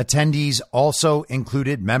 Attendees also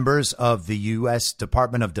included members of the U.S.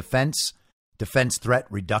 Department of Defense, Defense Threat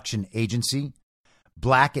Reduction Agency,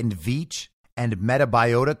 Black & Veatch, and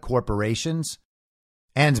MetaBiota corporations,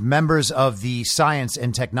 and members of the Science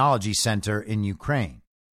and Technology Center in Ukraine.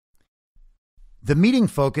 The meeting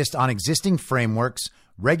focused on existing frameworks,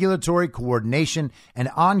 regulatory coordination, and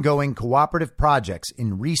ongoing cooperative projects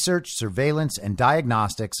in research, surveillance, and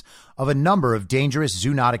diagnostics of a number of dangerous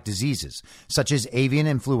zoonotic diseases, such as avian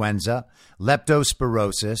influenza,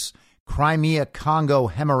 leptospirosis, Crimea-Congo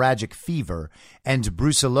hemorrhagic fever, and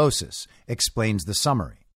brucellosis, explains the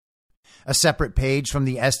summary. A separate page from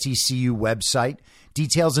the STCU website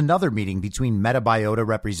details another meeting between MetaBiota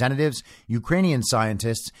representatives, Ukrainian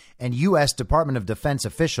scientists, and U.S. Department of Defense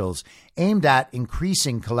officials aimed at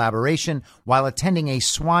increasing collaboration while attending a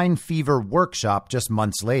swine fever workshop just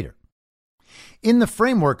months later. In the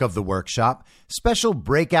framework of the workshop, special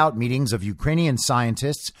breakout meetings of Ukrainian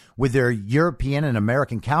scientists with their European and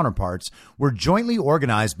American counterparts were jointly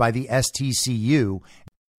organized by the STCU,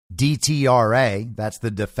 DTRA, that's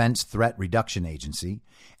the Defense Threat Reduction Agency,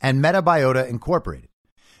 and MetaBiota Incorporated.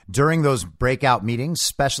 During those breakout meetings,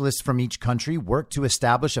 specialists from each country worked to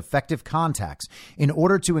establish effective contacts in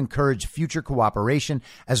order to encourage future cooperation,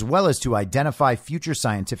 as well as to identify future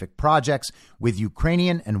scientific projects with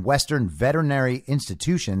Ukrainian and Western veterinary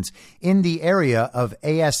institutions in the area of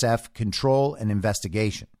ASF control and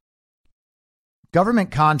investigation.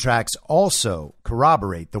 Government contracts also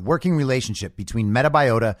corroborate the working relationship between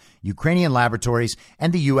MetaBiota, Ukrainian laboratories,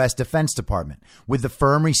 and the U.S. Defense Department, with the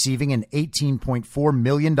firm receiving an $18.4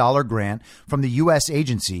 million grant from the U.S.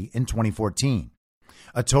 agency in 2014.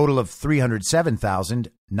 A total of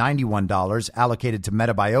 $307,091 allocated to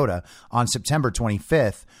MetaBiota on September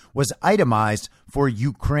 25th was itemized for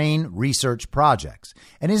Ukraine research projects.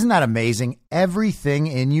 And isn't that amazing? Everything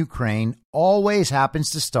in Ukraine always happens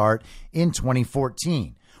to start in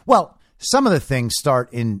 2014. Well, some of the things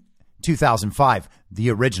start in 2005, the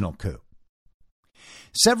original coup.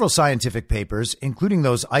 Several scientific papers, including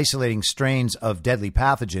those isolating strains of deadly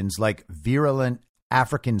pathogens like virulent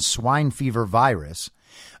African swine fever virus,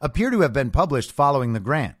 appear to have been published following the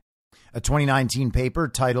grant. A 2019 paper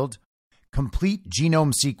titled Complete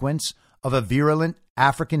Genome Sequence of a virulent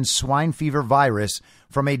African swine fever virus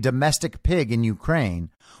from a domestic pig in Ukraine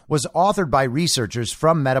was authored by researchers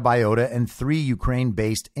from Metabiota and 3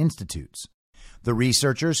 Ukraine-based institutes. The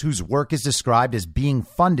researchers, whose work is described as being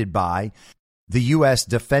funded by the U.S.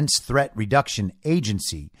 Defense Threat Reduction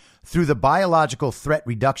Agency through the Biological Threat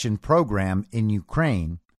Reduction Program in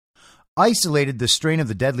Ukraine, isolated the strain of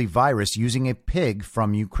the deadly virus using a pig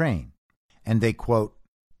from Ukraine. And they quote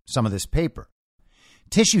some of this paper.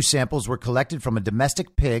 Tissue samples were collected from a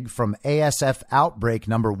domestic pig from ASF outbreak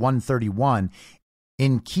number 131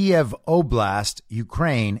 in Kiev Oblast,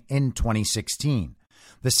 Ukraine in 2016.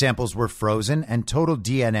 The samples were frozen and total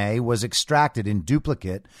DNA was extracted in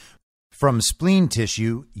duplicate from spleen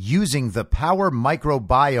tissue using the Power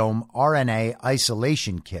Microbiome RNA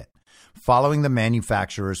isolation kit, following the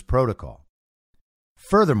manufacturer's protocol.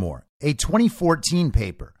 Furthermore, a 2014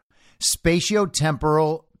 paper,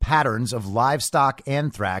 Spatiotemporal Patterns of Livestock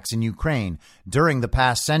Anthrax in Ukraine During the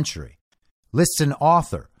Past Century, lists an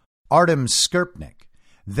author, Artem Skirpnik,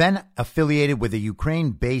 then affiliated with a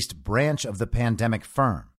Ukraine-based branch of the pandemic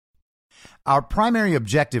firm. Our primary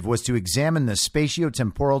objective was to examine the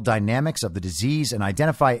spatiotemporal dynamics of the disease and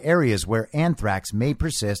identify areas where anthrax may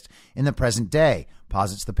persist in the present day,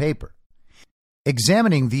 posits the paper.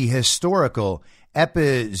 Examining the historical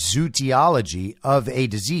epizootiology of a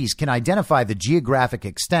disease can identify the geographic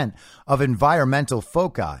extent of environmental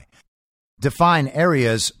foci, define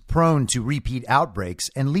areas prone to repeat outbreaks,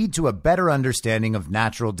 and lead to a better understanding of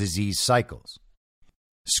natural disease cycles.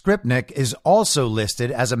 Skripnik is also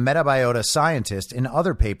listed as a Metabiota scientist in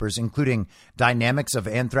other papers, including Dynamics of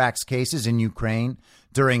Anthrax Cases in Ukraine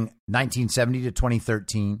during 1970 to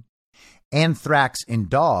 2013, Anthrax in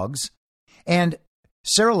Dogs, and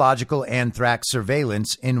Serological Anthrax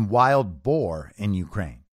Surveillance in Wild Boar in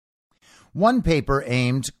Ukraine. One paper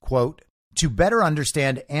aimed, quote, to better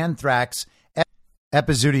understand anthrax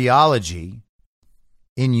epizootiology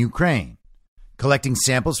in Ukraine, collecting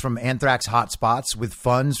samples from anthrax hotspots with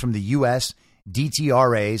funds from the U.S.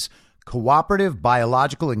 DTRA's Cooperative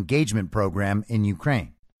Biological Engagement Program in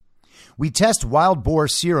Ukraine. We test wild boar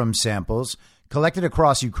serum samples collected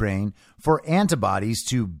across Ukraine for antibodies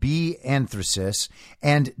to B. anthracis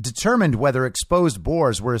and determined whether exposed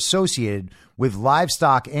boars were associated with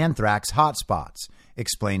livestock anthrax hotspots,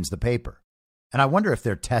 explains the paper. And I wonder if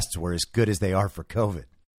their tests were as good as they are for COVID.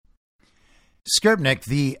 Skirpnik,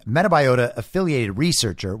 the Metabiota-affiliated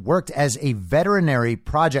researcher, worked as a veterinary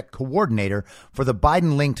project coordinator for the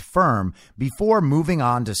Biden-linked firm before moving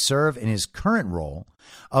on to serve in his current role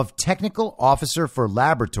of technical officer for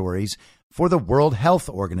laboratories for the World Health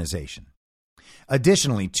Organization.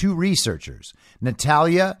 Additionally, 2 researchers,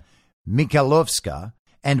 Natalia Mikhailovska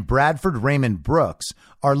and Bradford Raymond Brooks,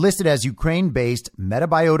 are listed as Ukraine-based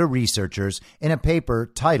Metabiota researchers in a paper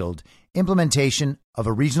titled Implementation of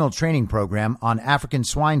a Regional Training Program on African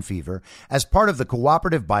Swine Fever as part of the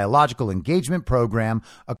Cooperative Biological Engagement Program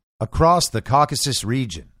across the Caucasus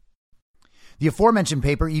region. The aforementioned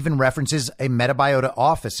paper even references a Metabiota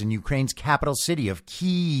office in Ukraine's capital city of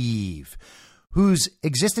Kyiv, whose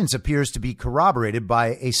existence appears to be corroborated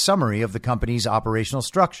by a summary of the company's operational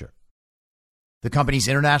structure. The company's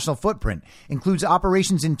international footprint includes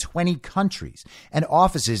operations in 20 countries and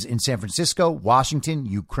offices in San Francisco, Washington,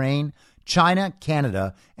 Ukraine, China,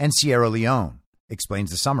 Canada, and Sierra Leone,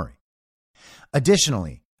 explains the summary.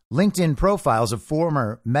 Additionally, LinkedIn profiles of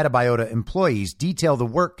former Metabiota employees detail the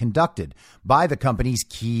work conducted by the company's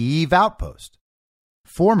Kyiv outpost.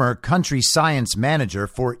 Former country science manager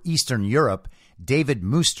for Eastern Europe, David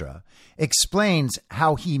Mustra, explains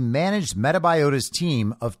how he managed Metabiota's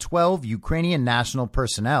team of 12 Ukrainian national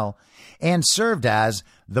personnel and served as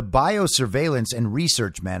the biosurveillance and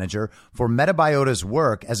research manager for Metabiota's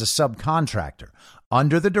work as a subcontractor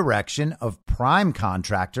under the direction of prime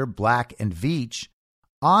contractor Black & Veatch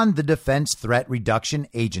on the Defense Threat Reduction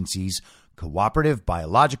Agency's Cooperative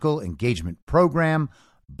Biological Engagement Program,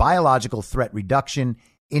 Biological Threat Reduction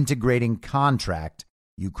Integrating Contract,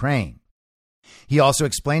 Ukraine. He also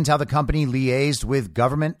explains how the company liaised with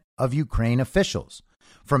government of Ukraine officials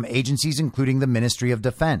from agencies including the Ministry of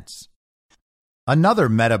Defense. Another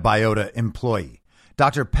Metabiota employee,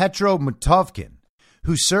 Dr. Petro Mutovkin,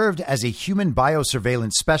 who served as a human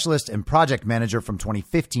biosurveillance specialist and project manager from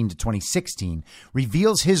 2015 to 2016,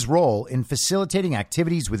 reveals his role in facilitating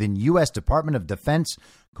activities within U.S. Department of Defense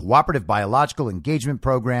Cooperative Biological Engagement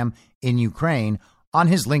Program in Ukraine on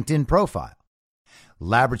his LinkedIn profile.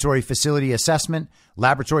 Laboratory facility assessment,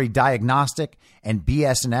 laboratory diagnostic and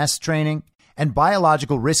BS&S training, and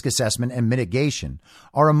biological risk assessment and mitigation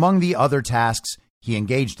are among the other tasks he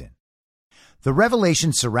engaged in. The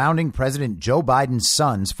revelation surrounding President Joe Biden's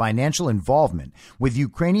son's financial involvement with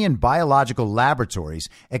Ukrainian biological laboratories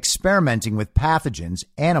experimenting with pathogens,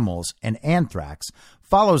 animals, and anthrax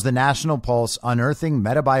follows the National Pulse unearthing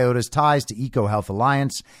Metabiota's ties to EcoHealth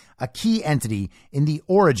Alliance, a key entity in the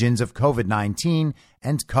origins of COVID-19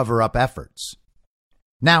 and cover-up efforts.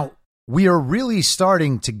 Now, we are really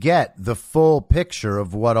starting to get the full picture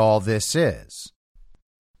of what all this is.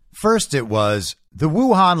 First, it was the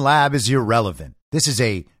Wuhan lab is irrelevant. This is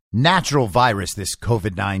a natural virus, this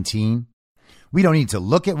COVID-19. We don't need to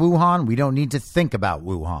look at Wuhan. We don't need to think about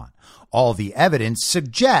Wuhan. All the evidence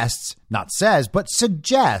suggests, not says, but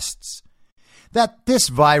suggests that this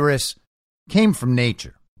virus came from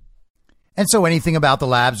nature. And so anything about the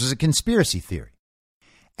labs was a conspiracy theory.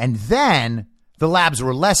 And then the labs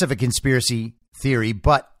were less of a conspiracy theory,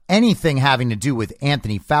 but anything having to do with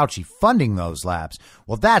Anthony Fauci funding those labs,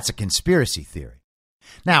 well, that's a conspiracy theory.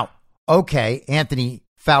 Now, okay, Anthony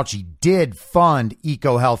Fauci did fund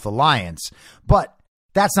EcoHealth Alliance, but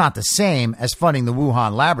that's not the same as funding the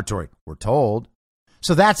Wuhan laboratory, we're told.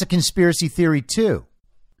 So that's a conspiracy theory too.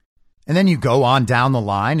 And then you go on down the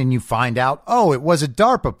line and you find out, oh, it was a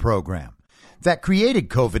DARPA program that created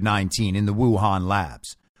COVID-19 in the Wuhan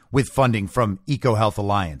labs, with funding from EcoHealth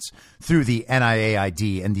Alliance through the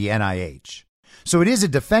NIAID and the NIH. So it is a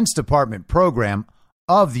Defense Department program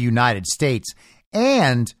of the United States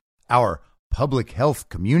and our public health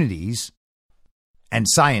communities and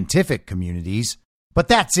scientific communities, but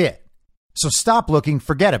that's it. So stop looking,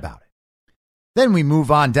 forget about it. Then we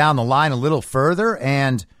move on down the line a little further,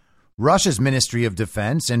 and Russia's Ministry of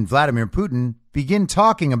Defense and Vladimir Putin begin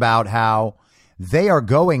talking about how they are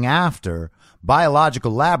going after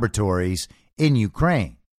biological laboratories in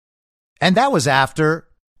Ukraine. And that was after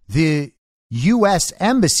the U.S.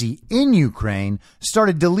 Embassy in Ukraine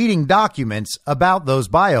started deleting documents about those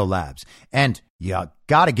biolabs. And you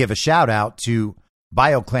got to give a shout out to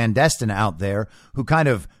BioClandestine out there who kind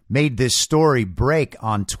of made this story break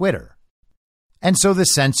on Twitter. And so the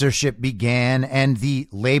censorship began and the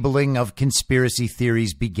labeling of conspiracy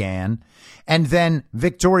theories began. And then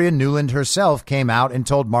Victoria Nuland herself came out and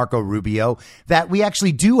told Marco Rubio that we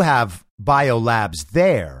actually do have biolabs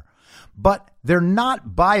there, but they're not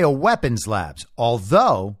bioweapons labs.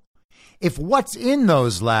 Although, if what's in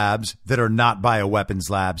those labs that are not bioweapons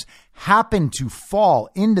labs happen to fall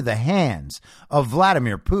into the hands of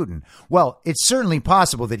Vladimir Putin, well, it's certainly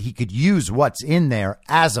possible that he could use what's in there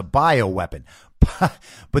as a bioweapon.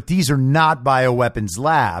 But these are not bioweapons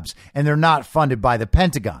labs, and they're not funded by the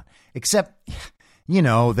Pentagon, except, you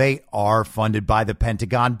know, they are funded by the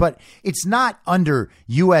Pentagon, but it's not under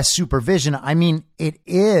U.S. supervision. I mean, it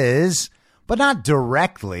is, but not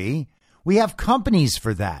directly. We have companies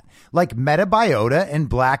for that, like Metabiota and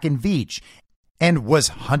Black & Veatch. And was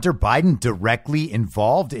Hunter Biden directly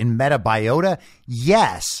involved in Metabiota?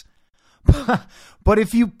 Yes. But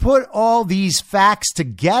if you put all these facts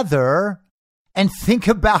together and think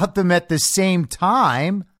about them at the same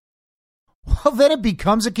time, well, then it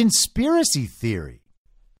becomes a conspiracy theory.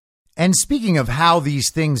 And speaking of how these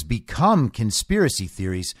things become conspiracy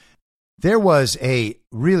theories, there was a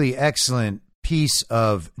really excellent piece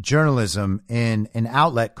of journalism in an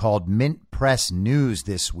outlet called Mint Press News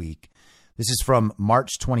this week. This is from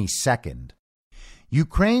March 22nd.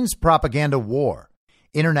 Ukraine's propaganda war,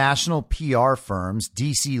 international PR firms,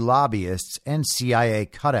 DC lobbyists, and CIA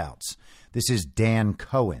cutouts. This is Dan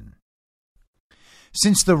Cohen.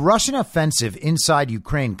 Since the Russian offensive inside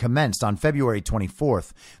Ukraine commenced on February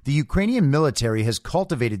 24th, the Ukrainian military has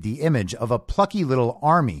cultivated the image of a plucky little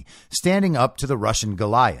army standing up to the Russian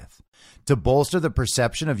Goliath. To bolster the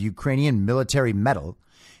perception of Ukrainian military mettle,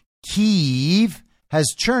 Kyiv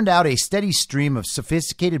has churned out a steady stream of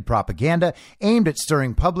sophisticated propaganda aimed at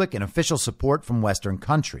stirring public and official support from Western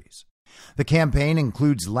countries. The campaign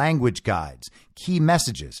includes language guides, key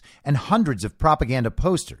messages, and hundreds of propaganda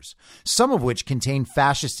posters, some of which contain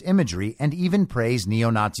fascist imagery and even praise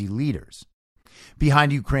neo-Nazi leaders.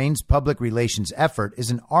 Behind Ukraine's public relations effort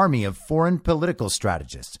is an army of foreign political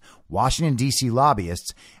strategists, Washington, D.C.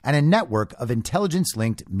 lobbyists, and a network of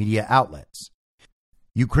intelligence-linked media outlets.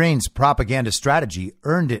 Ukraine's propaganda strategy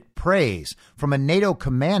earned it praise from a NATO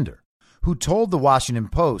commander who told the Washington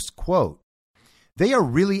Post, quote, "They are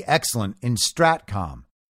really excellent in Stratcom,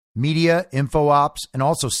 media, info ops, and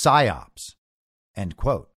also psyops," end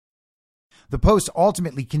quote. The Post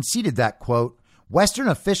ultimately conceded that, quote, "Western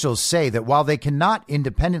officials say that while they cannot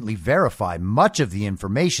independently verify much of the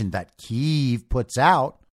information that Kyiv puts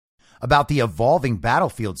out about the evolving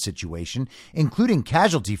battlefield situation, including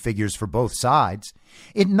casualty figures for both sides,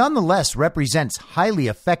 it nonetheless represents highly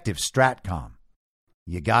effective Stratcom."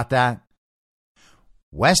 You got that?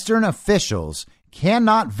 Western officials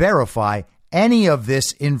cannot verify any of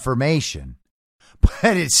this information,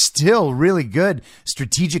 but it's still really good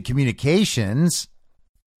strategic communications,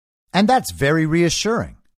 and that's very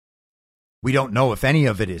reassuring. We don't know if any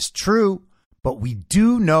of it is true, but we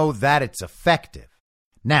do know that it's effective.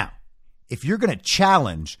 Now, if you're going to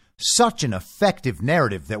challenge such an effective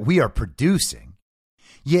narrative that we are producing,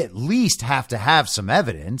 you at least have to have some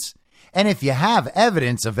evidence. And if you have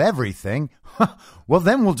evidence of everything, well,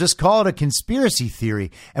 then we'll just call it a conspiracy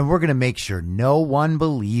theory, and we're going to make sure no one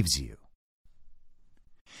believes you.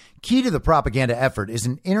 Key to the propaganda effort is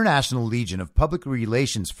an international legion of public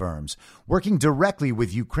relations firms working directly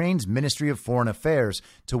with Ukraine's Ministry of Foreign Affairs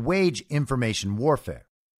to wage information warfare.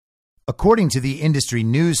 According to the industry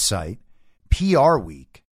news site, PR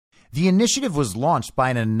Week, the initiative was launched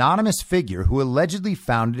by an anonymous figure who allegedly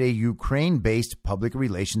founded a Ukraine-based public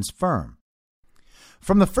relations firm.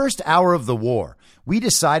 From the first hour of the war, we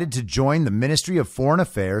decided to join the Ministry of Foreign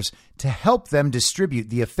Affairs to help them distribute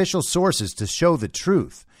the official sources to show the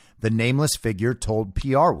truth, the nameless figure told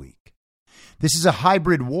PR Week. This is a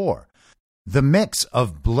hybrid war, the mix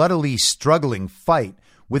of bloodily struggling fight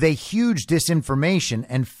with a huge disinformation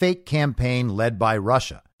and fake campaign led by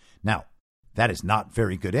Russia. Now, that is not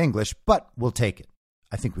very good English, but we'll take it.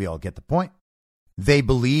 I think we all get the point. They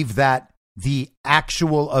believe that the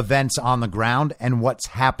actual events on the ground and what's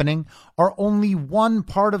happening are only one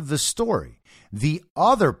part of the story. The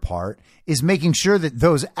other part is making sure that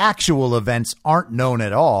those actual events aren't known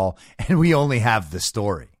at all, and we only have the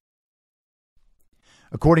story.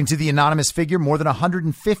 According to the anonymous figure, more than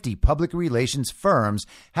 150 public relations firms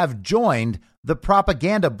have joined the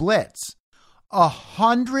propaganda blitz.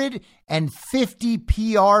 150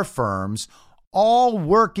 PR firms all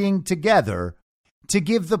working together to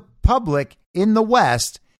give the public in the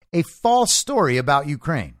West a false story about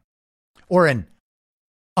Ukraine, or an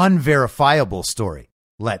unverifiable story,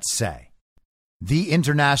 let's say. The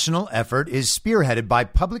international effort is spearheaded by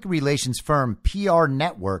public relations firm PR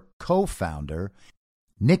Network co-founder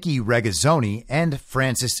Nikki Regazzoni and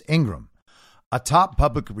Francis Ingram, a top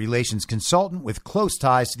public relations consultant with close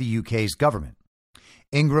ties to the UK's government.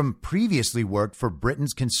 Ingram previously worked for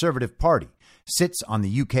Britain's Conservative Party, sits on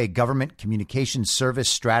the UK Government Communications Service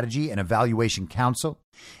Strategy and Evaluation Council,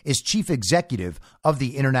 is chief executive of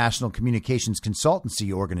the International Communications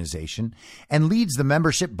Consultancy Organization, and leads the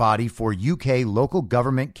membership body for UK Local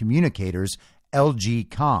Government Communicators, LG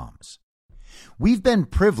Comms. We've been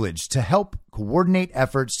privileged to help coordinate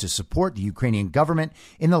efforts to support the Ukrainian government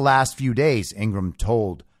in the last few days, Ingram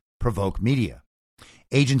told Provoke Media.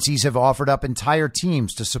 Agencies have offered up entire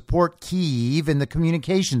teams to support Kyiv in the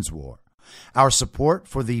communications war. Our support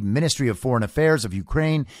for the Ministry of Foreign Affairs of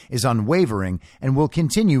Ukraine is unwavering and will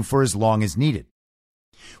continue for as long as needed.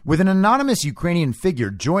 With an anonymous Ukrainian figure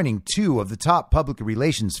joining two of the top public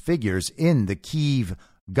relations figures in the Kyiv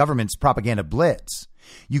government's propaganda blitz,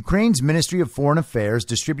 Ukraine's Ministry of Foreign Affairs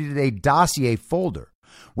distributed a dossier folder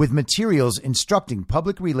with materials instructing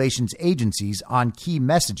public relations agencies on key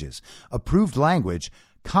messages, approved language,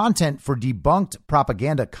 content for debunked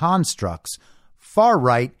propaganda constructs,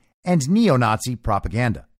 far-right, and neo-Nazi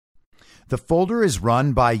propaganda. The folder is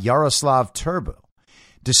run by Yaroslav Turbil,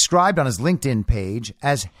 described on his LinkedIn page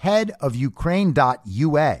as head of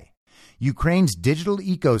Ukraine.ua, Ukraine's digital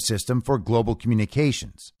ecosystem for global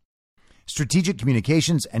communications, strategic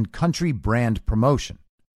communications, and country brand promotion.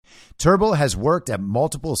 Turbil has worked at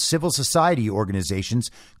multiple civil society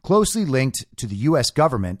organizations closely linked to the U.S.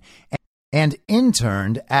 government and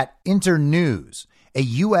interned at Internews, a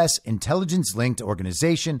U.S. intelligence-linked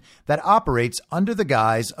organization that operates under the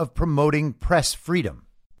guise of promoting press freedom.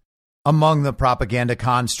 Among the propaganda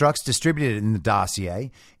constructs distributed in the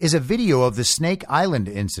dossier is a video of the Snake Island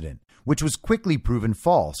incident, which was quickly proven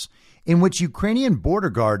false, in which Ukrainian border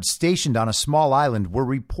guards stationed on a small island were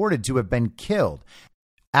reported to have been killed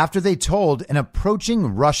after they told an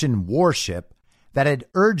approaching Russian warship that had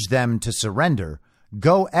urged them to surrender,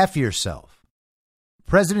 "Go F yourself."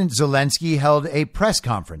 President Zelensky held a press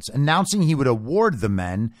conference announcing he would award the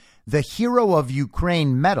men the Hero of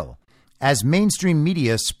Ukraine medal as mainstream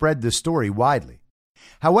media spread the story widely.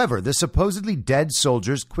 However, the supposedly dead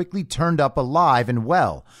soldiers quickly turned up alive and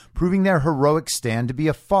well, proving their heroic stand to be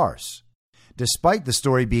a farce. Despite the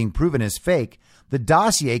story being proven as fake, the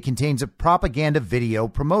dossier contains a propaganda video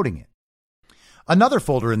promoting it. Another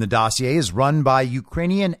folder in the dossier is run by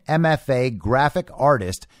Ukrainian MFA graphic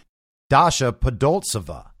artist Dasha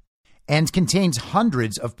Podoltseva and contains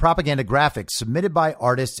hundreds of propaganda graphics submitted by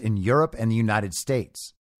artists in Europe and the United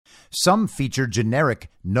States. Some feature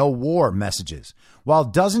generic no war messages, while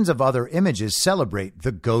dozens of other images celebrate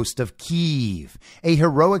the ghost of Kyiv, a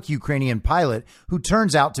heroic Ukrainian pilot who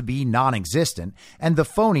turns out to be non-existent, and the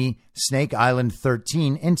phony Snake Island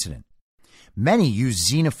 13 incident. Many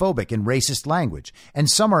use xenophobic and racist language, and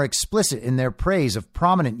some are explicit in their praise of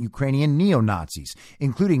prominent Ukrainian neo-Nazis,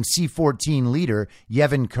 including C-14 leader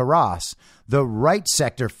Yevhen Karas, the right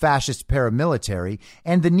sector fascist paramilitary,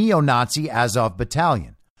 and the neo-Nazi Azov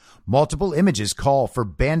battalion. Multiple images call for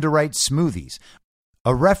Banderite smoothies,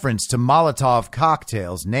 a reference to Molotov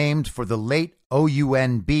cocktails named for the late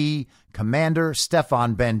OUNB commander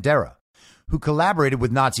Stefan Bandera, who collaborated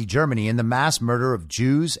with Nazi Germany in the mass murder of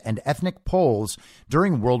Jews and ethnic Poles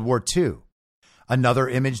during World War II. Another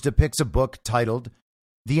image depicts a book titled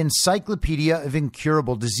The Encyclopedia of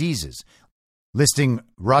Incurable Diseases, listing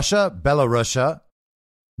Russia, Belarus,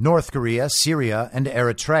 North Korea, Syria, and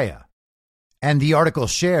Eritrea. And the article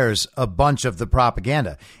shares a bunch of the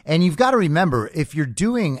propaganda. And you've got to remember, if you're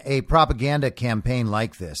doing a propaganda campaign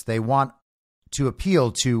like this, they want to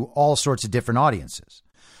appeal to all sorts of different audiences.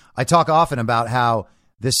 I talk often about how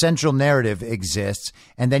the central narrative exists,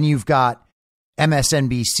 and then you've got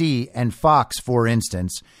MSNBC and Fox, for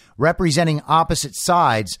instance, representing opposite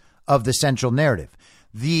sides of the central narrative.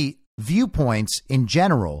 The viewpoints in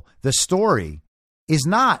general, the story, is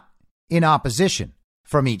not in opposition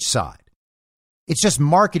from each side. It's just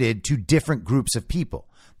marketed to different groups of people.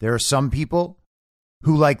 There are some people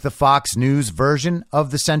who like the Fox News version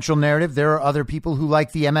of the central narrative. There are other people who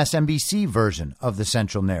like the MSNBC version of the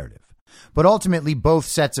central narrative. But ultimately, both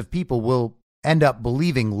sets of people will end up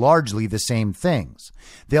believing largely the same things.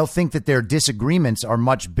 They'll think that their disagreements are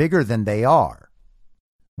much bigger than they are,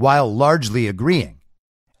 while largely agreeing.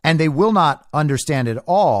 And they will not understand at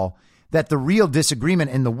all that the real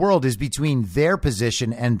disagreement in the world is between their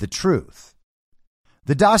position and the truth.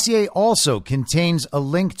 The dossier also contains a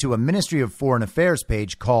link to a Ministry of Foreign Affairs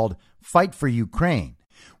page called Fight for Ukraine,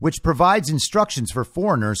 which provides instructions for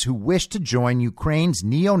foreigners who wish to join Ukraine's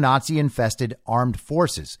neo-Nazi-infested armed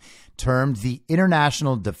forces, termed the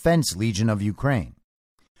International Defense Legion of Ukraine.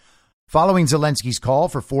 Following Zelensky's call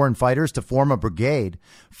for foreign fighters to form a brigade,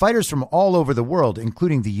 fighters from all over the world,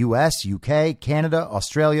 including the US, UK, Canada,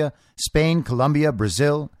 Australia, Spain, Colombia,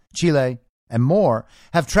 Brazil, Chile, and more,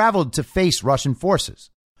 have traveled to face Russian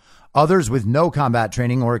forces. Others with no combat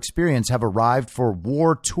training or experience have arrived for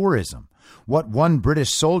war tourism, what one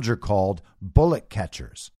British soldier called bullet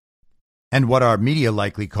catchers, and what our media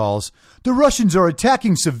likely calls, the Russians are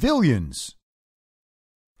attacking civilians.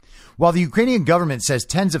 While the Ukrainian government says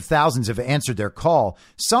tens of thousands have answered their call,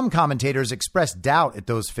 some commentators express doubt at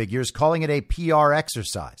those figures, calling it a PR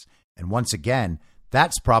exercise. And once again,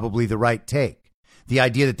 that's probably the right take. The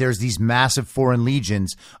idea that there's these massive foreign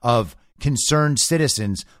legions of concerned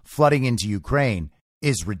citizens flooding into Ukraine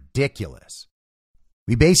is ridiculous.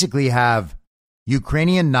 We basically have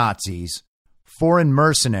Ukrainian Nazis, foreign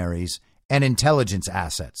mercenaries, and intelligence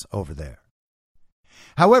assets over there.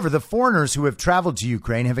 However, the foreigners who have traveled to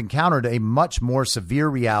Ukraine have encountered a much more severe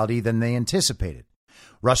reality than they anticipated.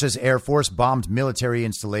 Russia's Air Force bombed military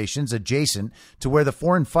installations adjacent to where the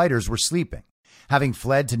foreign fighters were sleeping. Having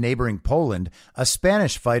fled to neighboring Poland, a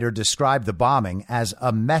Spanish fighter described the bombing as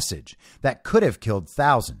a message that could have killed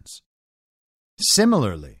thousands.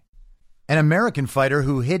 Similarly, an American fighter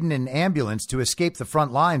who hid in an ambulance to escape the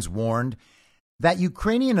front lines warned that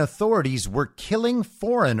Ukrainian authorities were killing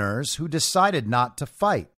foreigners who decided not to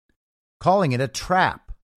fight, calling it a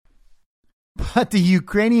trap. But the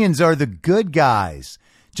Ukrainians are the good guys.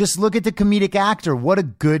 Just look at the comedic actor. What a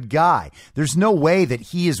good guy. There's no way that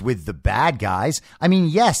he is with the bad guys. I mean,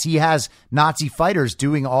 yes, he has Nazi fighters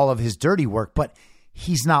doing all of his dirty work, but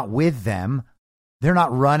he's not with them. They're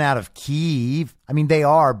not run out of Kyiv. I mean, they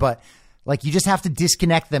are, but like you just have to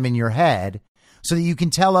disconnect them in your head so that you can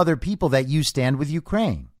tell other people that you stand with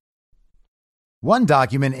Ukraine. One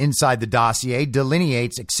document inside the dossier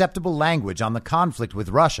delineates acceptable language on the conflict with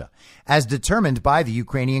Russia, as determined by the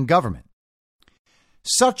Ukrainian government.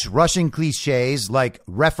 Such Russian cliches like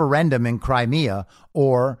referendum in Crimea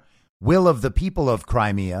or will of the people of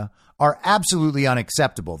Crimea are absolutely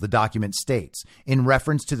unacceptable, the document states, in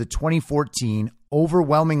reference to the 2014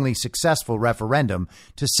 overwhelmingly successful referendum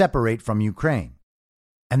to separate from Ukraine.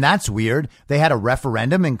 And that's weird. They had a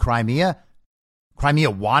referendum in Crimea. Crimea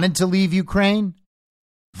wanted to leave Ukraine.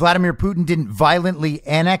 Vladimir Putin didn't violently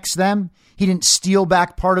annex them. He didn't steal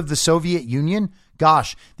back part of the Soviet Union.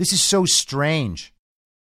 Gosh, this is so strange.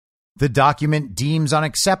 The document deems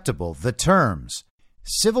unacceptable the terms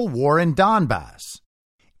civil war in Donbass,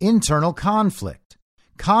 internal conflict,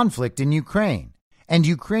 conflict in Ukraine, and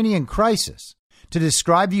Ukrainian crisis, to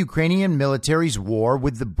describe the Ukrainian military's war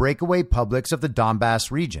with the breakaway publics of the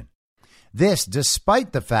Donbass region. This,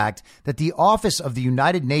 despite the fact that the Office of the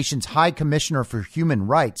United Nations High Commissioner for Human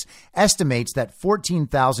Rights estimates that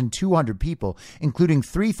 14,200 people, including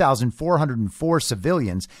 3,404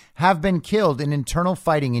 civilians, have been killed in internal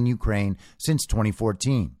fighting in Ukraine since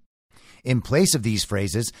 2014. In place of these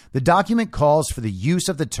phrases, the document calls for the use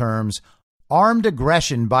of the terms armed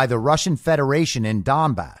aggression by the Russian Federation in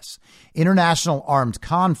Donbass, international armed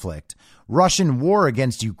conflict, Russian war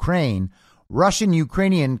against Ukraine,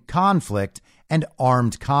 Russian-Ukrainian conflict, and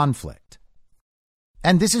armed conflict.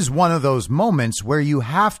 And this is one of those moments where you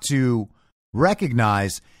have to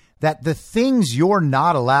recognize that the things you're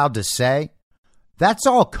not allowed to say, that's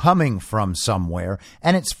all coming from somewhere,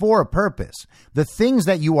 and it's for a purpose. The things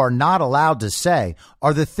that you are not allowed to say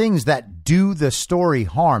are the things that do the story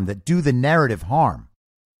harm, that do the narrative harm.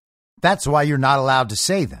 That's why you're not allowed to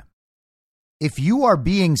say them. If you are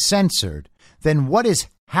being censored, then what is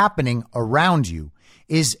happening around you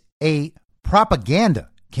is a propaganda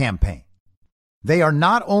campaign. They are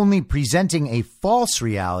not only presenting a false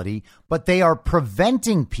reality, but they are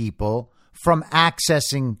preventing people from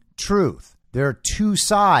accessing truth. There are two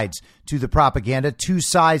sides to the propaganda, two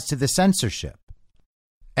sides to the censorship.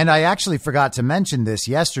 And I actually forgot to mention this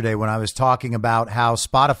yesterday when I was talking about how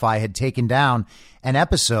Spotify had taken down an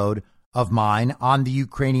episode of mine on the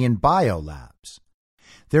Ukrainian biolabs.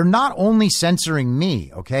 They're not only censoring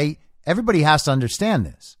me, okay? Everybody has to understand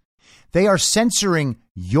this. They are censoring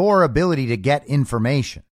your ability to get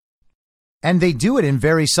information. And they do it in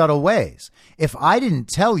very subtle ways. If I didn't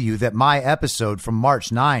tell you that my episode from March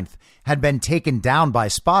 9th had been taken down by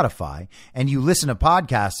Spotify, and you listen to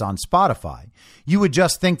podcasts on Spotify, you would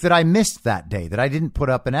just think that I missed that day, that I didn't put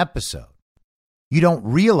up an episode. You don't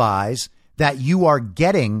realize that you are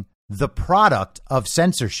getting the product of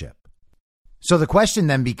censorship. So the question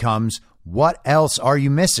then becomes, what else are you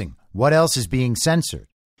missing? What else is being censored?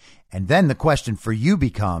 And then the question for you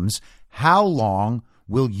becomes, how long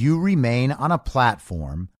will you remain on a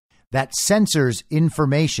platform that censors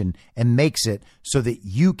information and makes it so that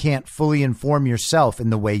you can't fully inform yourself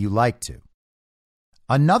in the way you like to?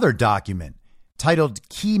 Another document titled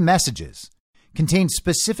Key Messages contains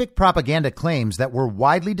specific propaganda claims that were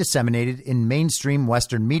widely disseminated in mainstream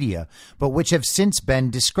Western media, but which have since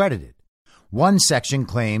been discredited. One section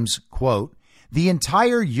claims, quote, the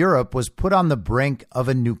entire Europe was put on the brink of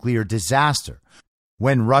a nuclear disaster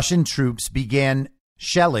when Russian troops began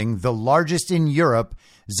shelling the largest in Europe,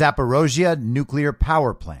 Zaporozhye nuclear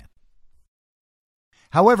power plant.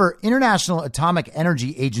 However, International Atomic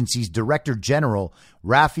Energy Agency's Director General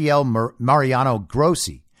Rafael Mariano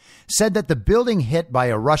Grossi said that the building hit by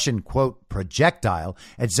a Russian, quote, projectile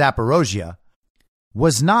at Zaporozhye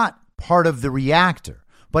was not part of the reactor,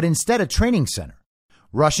 but instead a training center.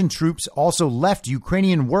 Russian troops also left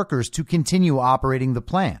Ukrainian workers to continue operating the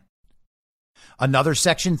plant. Another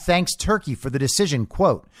section thanks Turkey for the decision,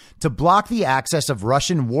 quote, to block the access of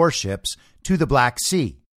Russian warships to the Black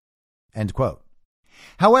Sea, end quote.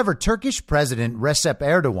 However, Turkish President Recep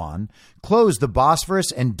Erdogan closed the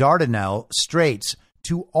Bosphorus and Dardanelles Straits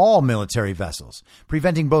to all military vessels,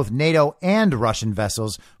 preventing both NATO and Russian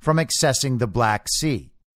vessels from accessing the Black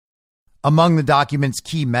Sea. Among the document's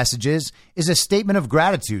key messages is a statement of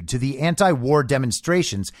gratitude to the anti-war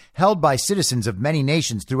demonstrations held by citizens of many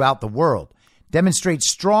nations throughout the world,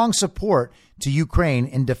 demonstrates strong support to Ukraine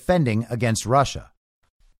in defending against Russia.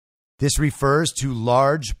 This refers to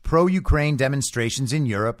large pro-Ukraine demonstrations in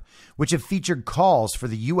Europe, which have featured calls for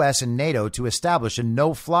the U.S. and NATO to establish a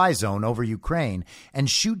no-fly zone over Ukraine and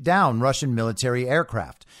shoot down Russian military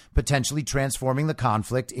aircraft, potentially transforming the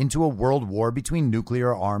conflict into a world war between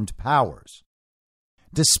nuclear-armed powers.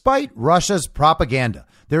 Despite Russia's propaganda,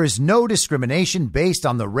 there is no discrimination based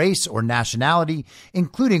on the race or nationality,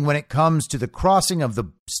 including when it comes to the crossing of the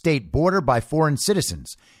state border by foreign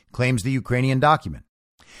citizens, claims the Ukrainian document.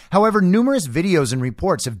 However, numerous videos and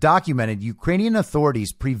reports have documented Ukrainian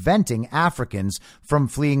authorities preventing Africans from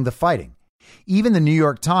fleeing the fighting. Even the New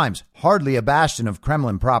York Times, hardly a bastion of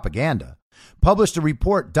Kremlin propaganda, published a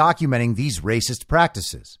report documenting these racist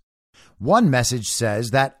practices. One message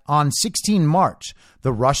says that on 16 March,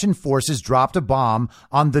 the Russian forces dropped a bomb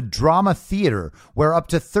on the drama theater where up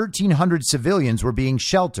to 1,300 civilians were being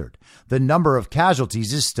sheltered. The number of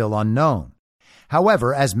casualties is still unknown.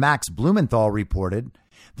 However, as Max Blumenthal reported,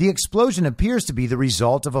 the explosion appears to be the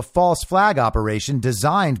result of a false flag operation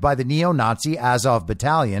designed by the neo-Nazi Azov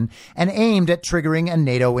battalion and aimed at triggering a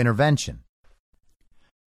NATO intervention.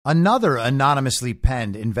 Another anonymously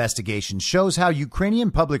penned investigation shows how Ukrainian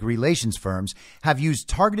public relations firms have used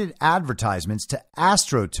targeted advertisements to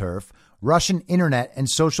AstroTurf, Russian internet and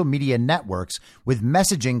social media networks with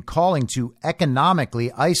messaging calling to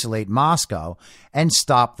economically isolate Moscow and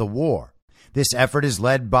stop the war. This effort is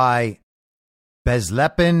led by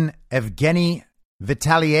Bezlepin Evgeny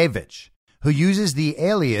Vitalievich, who uses the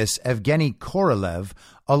alias Evgeny Korolev,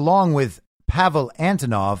 along with Pavel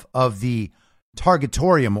Antonov of the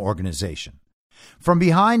Targetorium organization. From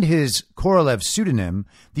behind his Korolev pseudonym,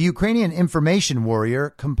 the Ukrainian information warrior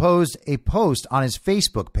composed a post on his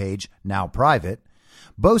Facebook page, now private,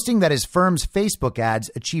 boasting that his firm's Facebook ads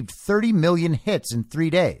achieved 30 million hits in 3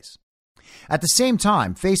 days. At the same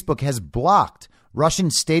time, Facebook has blocked Russian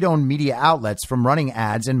state-owned media outlets from running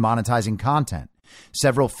ads and monetizing content.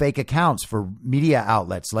 Several fake accounts for media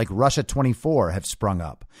outlets like Russia 24 have sprung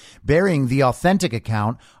up, burying the authentic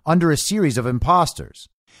account under a series of imposters.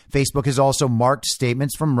 Facebook has also marked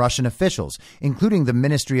statements from Russian officials, including the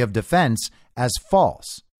Ministry of Defense, as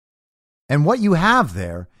false. And what you have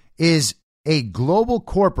there is a global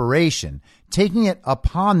corporation taking it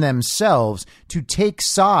upon themselves to take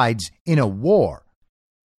sides in a war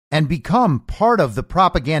and become part of the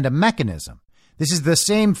propaganda mechanism. This is the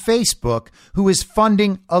same Facebook who is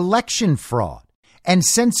funding election fraud and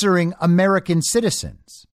censoring American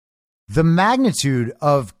citizens. The magnitude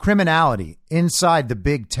of criminality inside the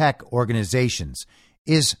big tech organizations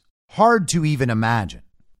is hard to even imagine.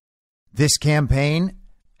 This campaign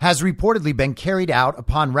has reportedly been carried out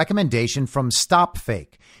upon recommendation from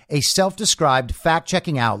StopFake, a self-described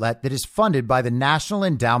fact-checking outlet that is funded by the National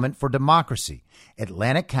Endowment for Democracy,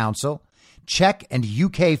 Atlantic Council, Czech and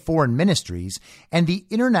UK foreign ministries, and the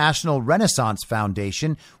International Renaissance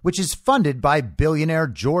Foundation, which is funded by billionaire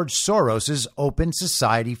George Soros's Open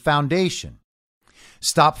Society Foundation.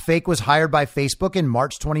 StopFake was hired by Facebook in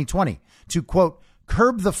March 2020 to, quote,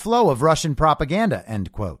 curb the flow of Russian propaganda,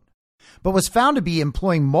 end quote, but was found to be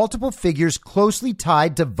employing multiple figures closely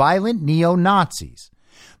tied to violent neo-Nazis.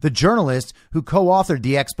 The journalist who co-authored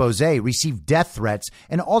the expose received death threats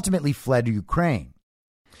and ultimately fled Ukraine.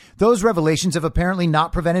 Those revelations have apparently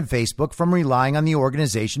not prevented Facebook from relying on the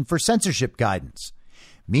organization for censorship guidance.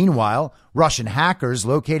 Meanwhile, Russian hackers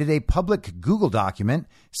located a public Google document,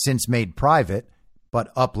 since made private,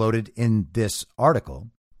 but uploaded in this article,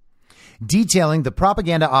 detailing the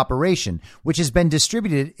propaganda operation, which has been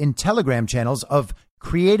distributed in Telegram channels of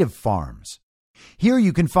creative farms. Here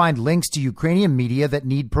you can find links to Ukrainian media that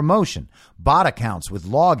need promotion, bot accounts with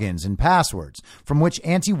logins and passwords, from which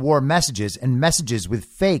anti-war messages and messages with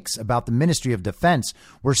fakes about the Ministry of Defense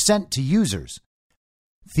were sent to users.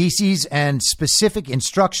 Theses and specific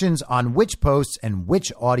instructions on which posts and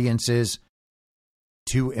which audiences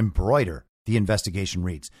to embroider, the investigation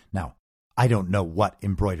reads. Now, I don't know what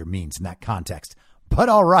embroider means in that context, but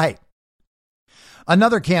all right.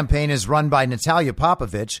 Another campaign is run by Natalia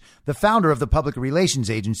Popovich, the founder of the public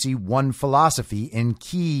relations agency One Philosophy in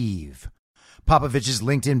Kyiv. Popovich's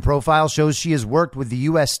LinkedIn profile shows she has worked with the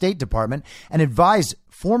U.S. State Department and advised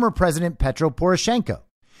former President Petro Poroshenko.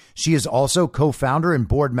 She is also co-founder and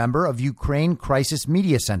board member of Ukraine Crisis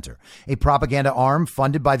Media Center, a propaganda arm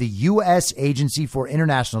funded by the U.S. Agency for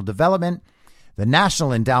International Development, the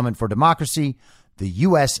National Endowment for Democracy, the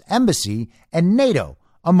U.S. Embassy, and NATO,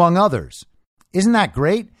 among others. Isn't that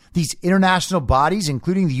great? These international bodies,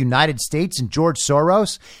 including the United States and George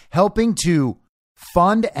Soros, helping to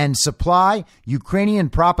fund and supply Ukrainian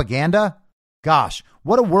propaganda? Gosh,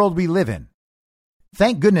 what a world we live in.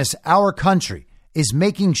 Thank goodness our country is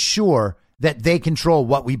making sure that they control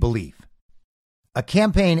what we believe. A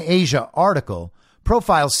Campaign Asia article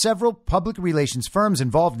profiles several public relations firms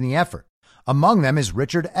involved in the effort. Among them is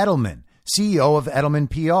Richard Edelman, CEO of Edelman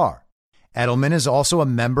PR. Edelman is also a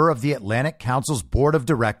member of the Atlantic Council's Board of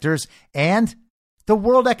Directors and the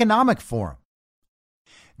World Economic Forum.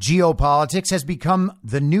 Geopolitics has become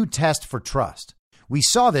the new test for trust. We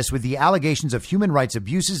saw this with the allegations of human rights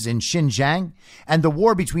abuses in Xinjiang, and the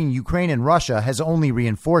war between Ukraine and Russia has only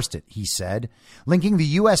reinforced it, he said, linking the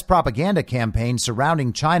U.S. propaganda campaign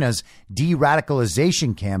surrounding China's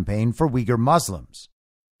de-radicalization campaign for Uyghur Muslims.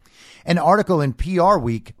 An article in PR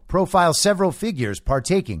Week profiles several figures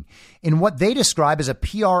partaking in what they describe as a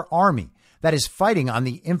PR army that is fighting on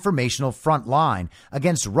the informational front line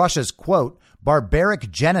against Russia's, quote, barbaric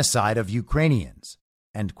genocide of Ukrainians,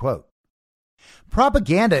 end quote.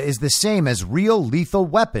 Propaganda is the same as real lethal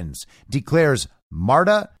weapons, declares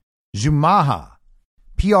Marta Zhumaha,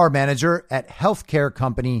 PR manager at healthcare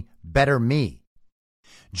company Better Me.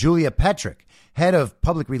 Julia Petrick, head of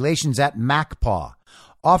public relations at MacPaw,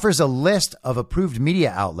 offers a list of approved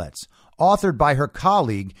media outlets authored by her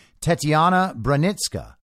colleague Tetiana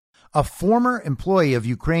Branitska, a former employee of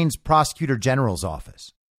Ukraine's Prosecutor General's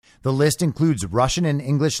office. The list includes Russian and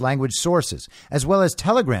English language sources, as well as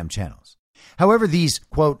Telegram channels. However, these,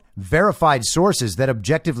 quote, verified sources that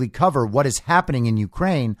objectively cover what is happening in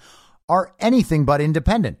Ukraine are anything but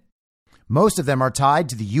independent. Most of them are tied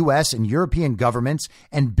to the U.S. and European governments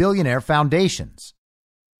and billionaire foundations.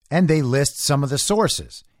 And they list some of the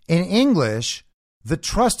sources. In English, the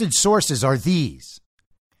trusted sources are these: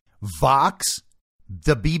 Vox,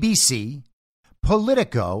 the BBC,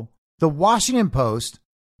 Politico, The Washington Post,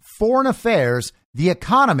 Foreign Affairs, The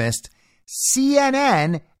Economist,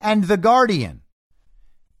 CNN, and The Guardian.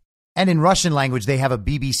 And in Russian language, they have a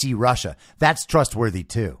BBC Russia. That's trustworthy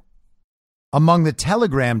too. Among the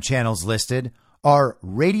Telegram channels listed are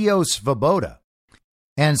Radio Svoboda.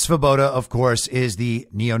 And Svoboda, of course, is the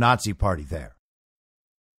neo-Nazi party there.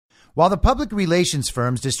 While the public relations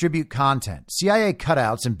firms distribute content, CIA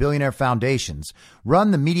cutouts and billionaire foundations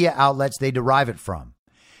run the media outlets they derive it from.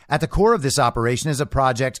 At the core of this operation is a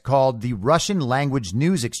project called the Russian Language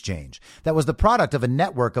News Exchange that was the product of a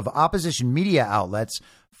network of opposition media outlets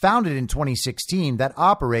founded in 2016 that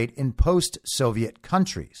operate in post-Soviet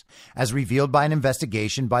countries, as revealed by an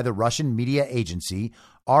investigation by the Russian media agency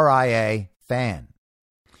RIA-FAN.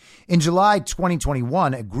 In July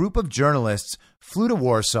 2021, a group of journalists flew to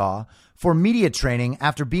Warsaw for media training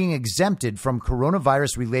after being exempted from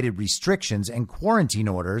coronavirus-related restrictions and quarantine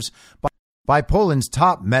orders by Poland's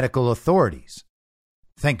top medical authorities.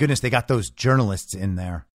 Thank goodness they got those journalists in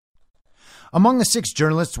there. Among the 6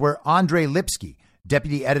 journalists were Andrei Lipsky,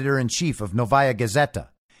 deputy editor-in-chief of Novaya Gazeta,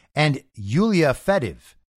 and Yulia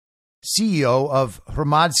Fedov, CEO of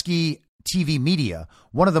Hromadski TV Media,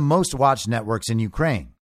 one of the most watched networks in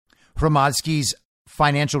Ukraine. Hromadski's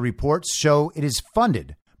financial reports show it is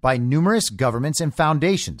funded by numerous governments and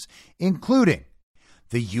foundations, including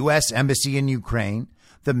the U.S. Embassy in Ukraine,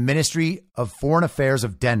 the Ministry of Foreign Affairs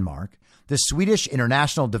of Denmark, the Swedish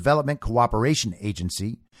International Development Cooperation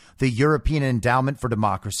Agency, the European Endowment for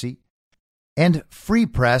Democracy, and Free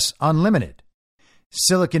Press Unlimited.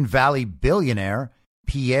 Silicon Valley billionaire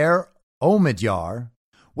Pierre Omidyar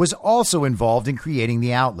was also involved in creating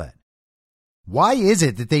the outlet. Why is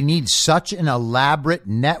it that they need such an elaborate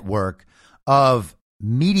network of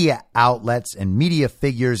media outlets and media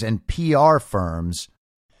figures and PR firms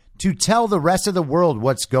to tell the rest of the world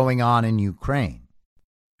what's going on in Ukraine?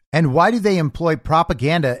 And why do they employ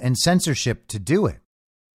propaganda and censorship to do it?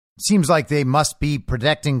 Seems like they must be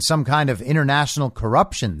protecting some kind of international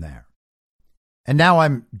corruption there. And now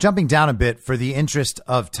I'm jumping down a bit for the interest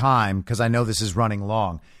of time because I know this is running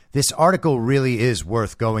long. This article really is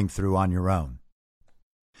worth going through on your own.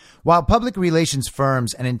 While public relations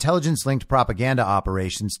firms and intelligence-linked propaganda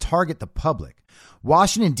operations target the public,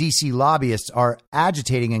 Washington, D.C. lobbyists are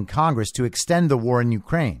agitating in Congress to extend the war in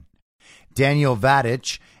Ukraine. Daniel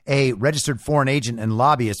Vadich, a registered foreign agent and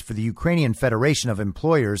lobbyist for the Ukrainian Federation of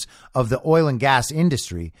Employers of the Oil and Gas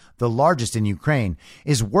Industry, the largest in Ukraine,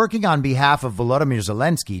 is working on behalf of Volodymyr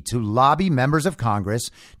Zelensky to lobby members of Congress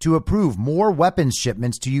to approve more weapons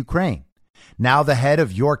shipments to Ukraine. Now the head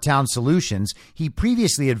of Yorktown Solutions, he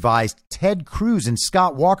previously advised Ted Cruz and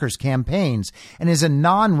Scott Walker's campaigns and is a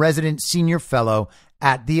non-resident senior fellow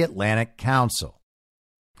at the Atlantic Council.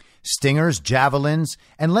 Stingers, javelins,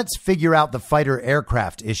 and let's figure out the fighter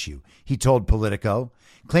aircraft issue, he told Politico,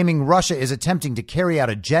 claiming Russia is attempting to carry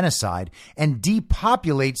out a genocide and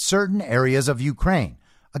depopulate certain areas of Ukraine.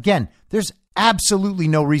 Again, there's absolutely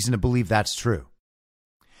no reason to believe that's true.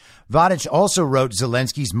 Vadich also wrote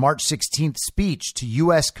Zelensky's March 16th speech to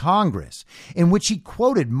U.S. Congress, in which he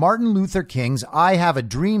quoted Martin Luther King's I Have a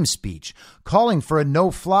Dream speech, calling for a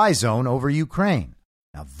no-fly zone over Ukraine.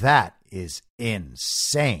 Now that is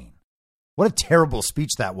insane. What a terrible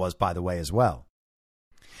speech that was, by the way, as well.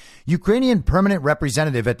 Ukrainian permanent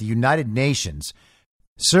representative at the United Nations,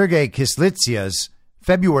 Sergei Kislytsa's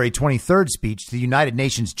February 23rd speech to the United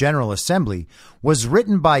Nations General Assembly was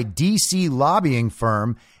written by D.C. lobbying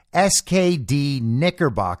firm SKD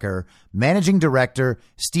Knickerbocker Managing Director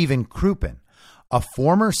Stephen Krupin, a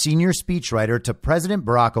former senior speechwriter to President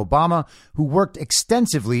Barack Obama who worked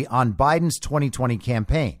extensively on Biden's 2020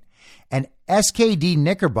 campaign. And SKD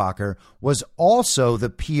Knickerbocker was also the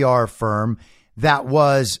PR firm that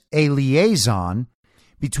was a liaison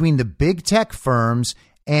between the big tech firms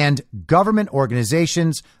and government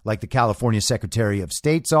organizations like the California Secretary of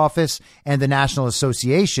State's office and the National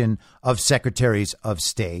Association of Secretaries of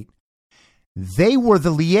State. They were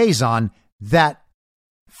the liaison that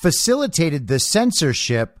facilitated the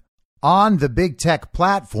censorship on the big tech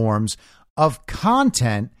platforms of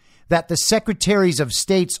content that the Secretaries of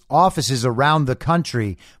State's offices around the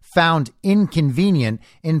country found inconvenient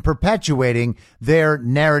in perpetuating their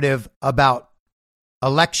narrative about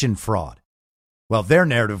election fraud. Well, their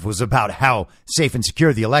narrative was about how safe and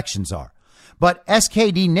secure the elections are. But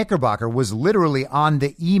SKD Knickerbocker was literally on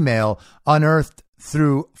the email unearthed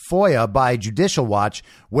through FOIA by Judicial Watch,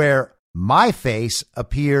 where my face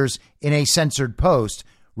appears in a censored post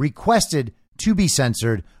requested to be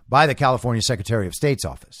censored by the California Secretary of State's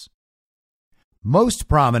office. Most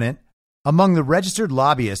prominent among the registered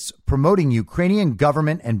lobbyists promoting Ukrainian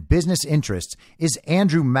government and business interests is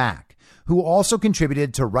Andrew Mack, who also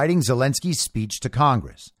contributed to writing Zelensky's speech to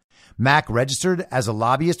Congress. Mack registered as a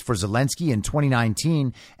lobbyist for Zelensky in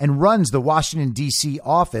 2019 and runs the Washington, D.C.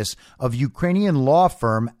 office of Ukrainian law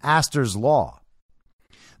firm Astor's Law.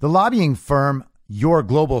 The lobbying firm Your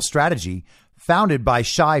Global Strategy, founded by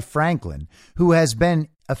Shai Franklin, who has been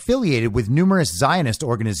affiliated with numerous Zionist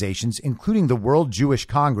organizations, including the World Jewish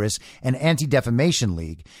Congress and Anti-Defamation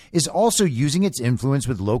League, is also using its influence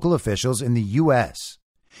with local officials in the U.S.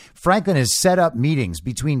 Franklin has set up meetings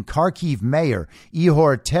between Kharkiv Mayor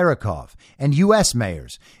Ihor Terekov and U.S.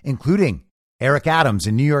 mayors, including Eric Adams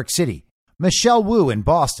in New York City, Michelle Wu in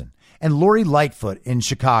Boston, and Lori Lightfoot in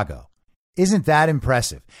Chicago. Isn't that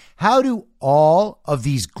impressive? How do all of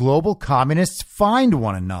these global communists find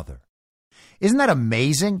one another? Isn't that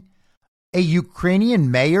amazing? A Ukrainian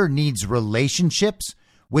mayor needs relationships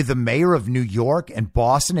with the mayor of New York and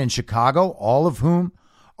Boston and Chicago, all of whom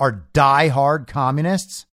are diehard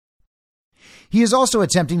communists. He is also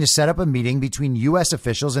attempting to set up a meeting between U.S.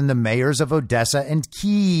 officials and the mayors of Odessa and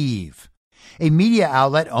Kyiv. A media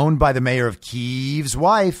outlet owned by the mayor of Kyiv's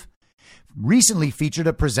wife recently featured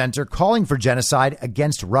a presenter calling for genocide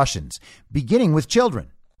against Russians, beginning with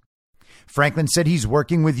children. Franklin said he's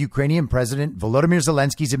working with Ukrainian President Volodymyr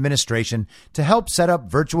Zelensky's administration to help set up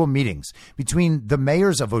virtual meetings between the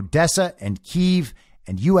mayors of Odessa and Kyiv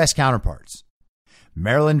and U.S. counterparts.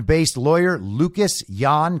 Maryland-based lawyer Lucas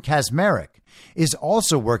Jan Kazmarek is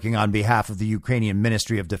also working on behalf of the Ukrainian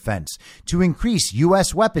Ministry of Defense to increase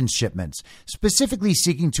U.S. weapons shipments, specifically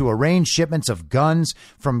seeking to arrange shipments of guns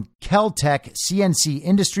from Keltec CNC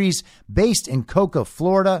Industries based in Cocoa,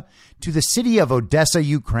 Florida, to the city of Odessa,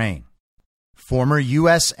 Ukraine. Former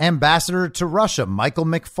U.S. Ambassador to Russia Michael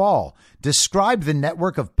McFaul described the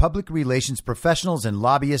network of public relations professionals and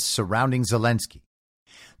lobbyists surrounding Zelensky.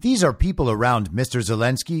 These are people around Mr.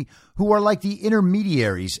 Zelensky who are like the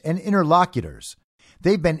intermediaries and interlocutors.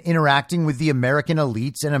 They've been interacting with the American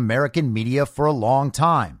elites and American media for a long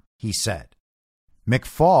time, he said.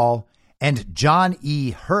 McFaul and John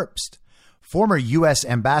E. Herbst, former U.S.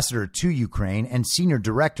 ambassador to Ukraine and senior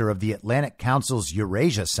director of the Atlantic Council's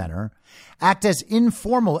Eurasia Center, act as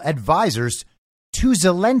informal advisors to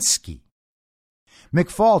Zelensky.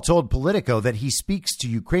 McFaul told Politico that he speaks to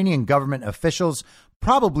Ukrainian government officials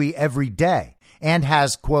probably every day and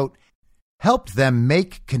has, quote, helped them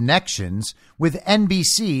make connections with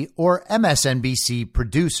NBC or MSNBC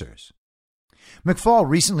producers. McFaul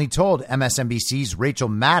recently told MSNBC's Rachel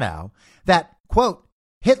Maddow that, quote,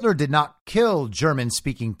 Hitler did not kill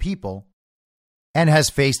German-speaking people and has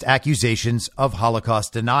faced accusations of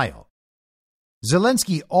Holocaust denial.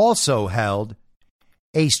 Zelensky also held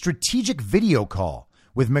a strategic video call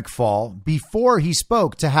with McFaul before he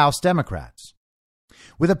spoke to House Democrats.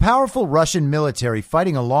 With a powerful Russian military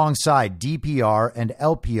fighting alongside DPR and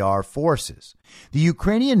LPR forces, the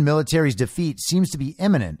Ukrainian military's defeat seems to be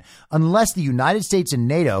imminent unless the United States and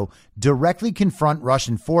NATO directly confront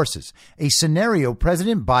Russian forces, a scenario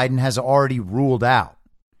President Biden has already ruled out.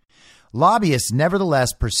 Lobbyists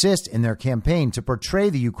nevertheless persist in their campaign to portray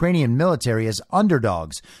the Ukrainian military as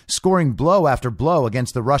underdogs, scoring blow after blow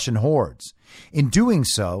against the Russian hordes. In doing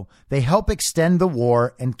so, they help extend the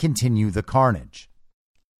war and continue the carnage.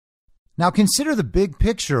 Now consider the big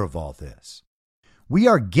picture of all this. We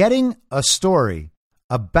are getting a story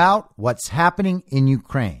about what's happening in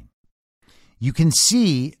Ukraine. You can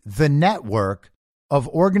see the network of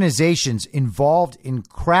organizations involved in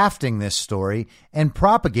crafting this story and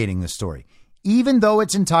propagating the story, even though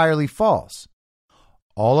it's entirely false.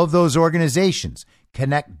 All of those organizations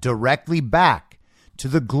connect directly back to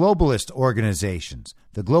the globalist organizations,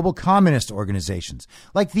 the global communist organizations,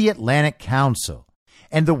 like the Atlantic Council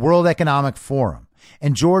and the World Economic Forum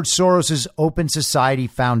and George Soros's Open Society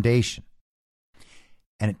Foundation.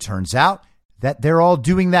 And it turns out that they're all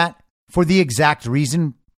doing that for the exact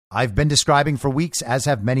reason I've been describing for weeks, as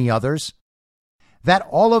have many others, that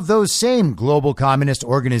all of those same global communist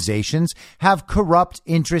organizations have corrupt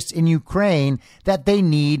interests in Ukraine that they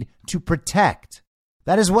need to protect.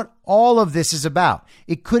 That is what all of this is about.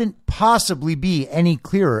 It couldn't possibly be any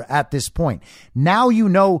clearer at this point. Now you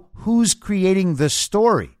know who's creating the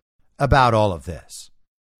story about all of this.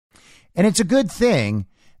 And it's a good thing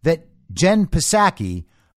that Jen Psaki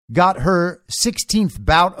got her 16th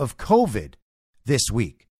bout of COVID this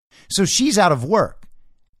week. So she's out of work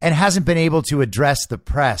and hasn't been able to address the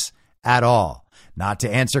press at all. Not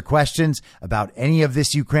to answer questions about any of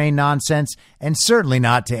this Ukraine nonsense, and certainly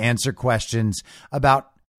not to answer questions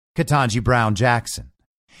about Ketanji Brown Jackson.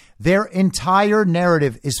 Their entire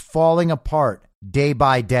narrative is falling apart day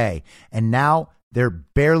by day, and now they're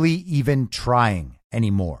barely even trying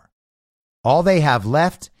anymore. All they have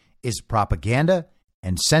left is propaganda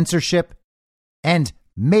and censorship and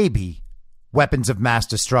maybe weapons of mass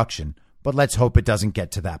destruction, but let's hope it doesn't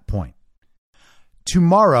get to that point.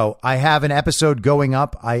 Tomorrow, I have an episode going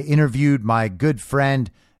up. I interviewed my good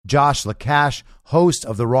friend, Josh Lacash, host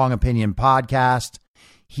of the Wrong Opinion podcast.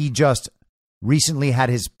 He just recently had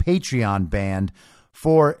his Patreon banned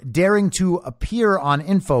for daring to appear on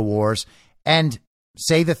InfoWars and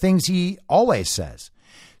say the things he always says.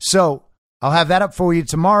 So I'll have that up for you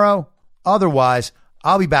tomorrow. Otherwise,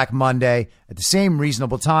 I'll be back Monday at the same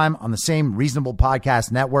reasonable time on the same reasonable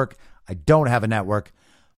podcast network. I don't have a network.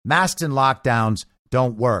 Masks and lockdowns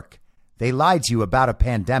don't work. They lied to you about a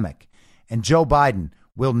pandemic, and Joe Biden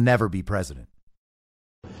will never be president.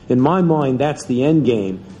 In my mind, that's the end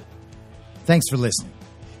game. Thanks for listening.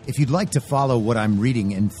 If you'd like to follow what I'm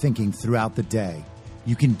reading and thinking throughout the day,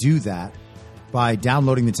 you can do that by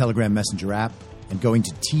downloading the Telegram Messenger app and going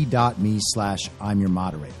to t.me/I'm your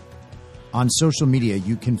moderator. On social media,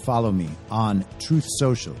 you can follow me on Truth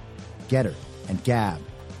Social, Getter, and Gab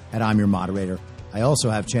at I'm your moderator. I also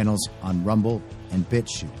have channels on Rumble and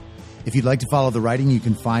BitChute. If you'd like to follow the writing, you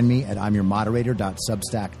can find me at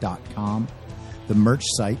imyourmoderator.substack.com. The merch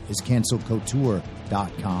site is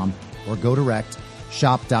cancelcouture.com, or go direct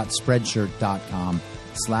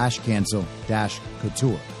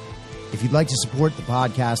shop.spreadshirt.com/cancel-couture. If you'd like to support the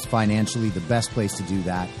podcast financially, the best place to do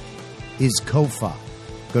that is Ko-Fi.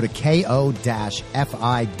 Go to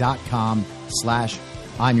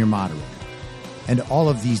ko-fi.com/I'm your moderator. And all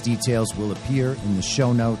of these details will appear in the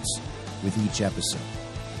show notes with each episode.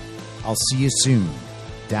 I'll see you soon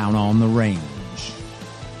down on the range.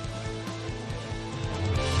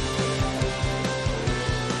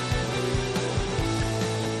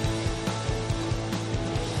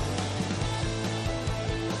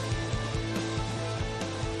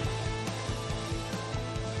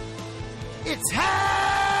 It's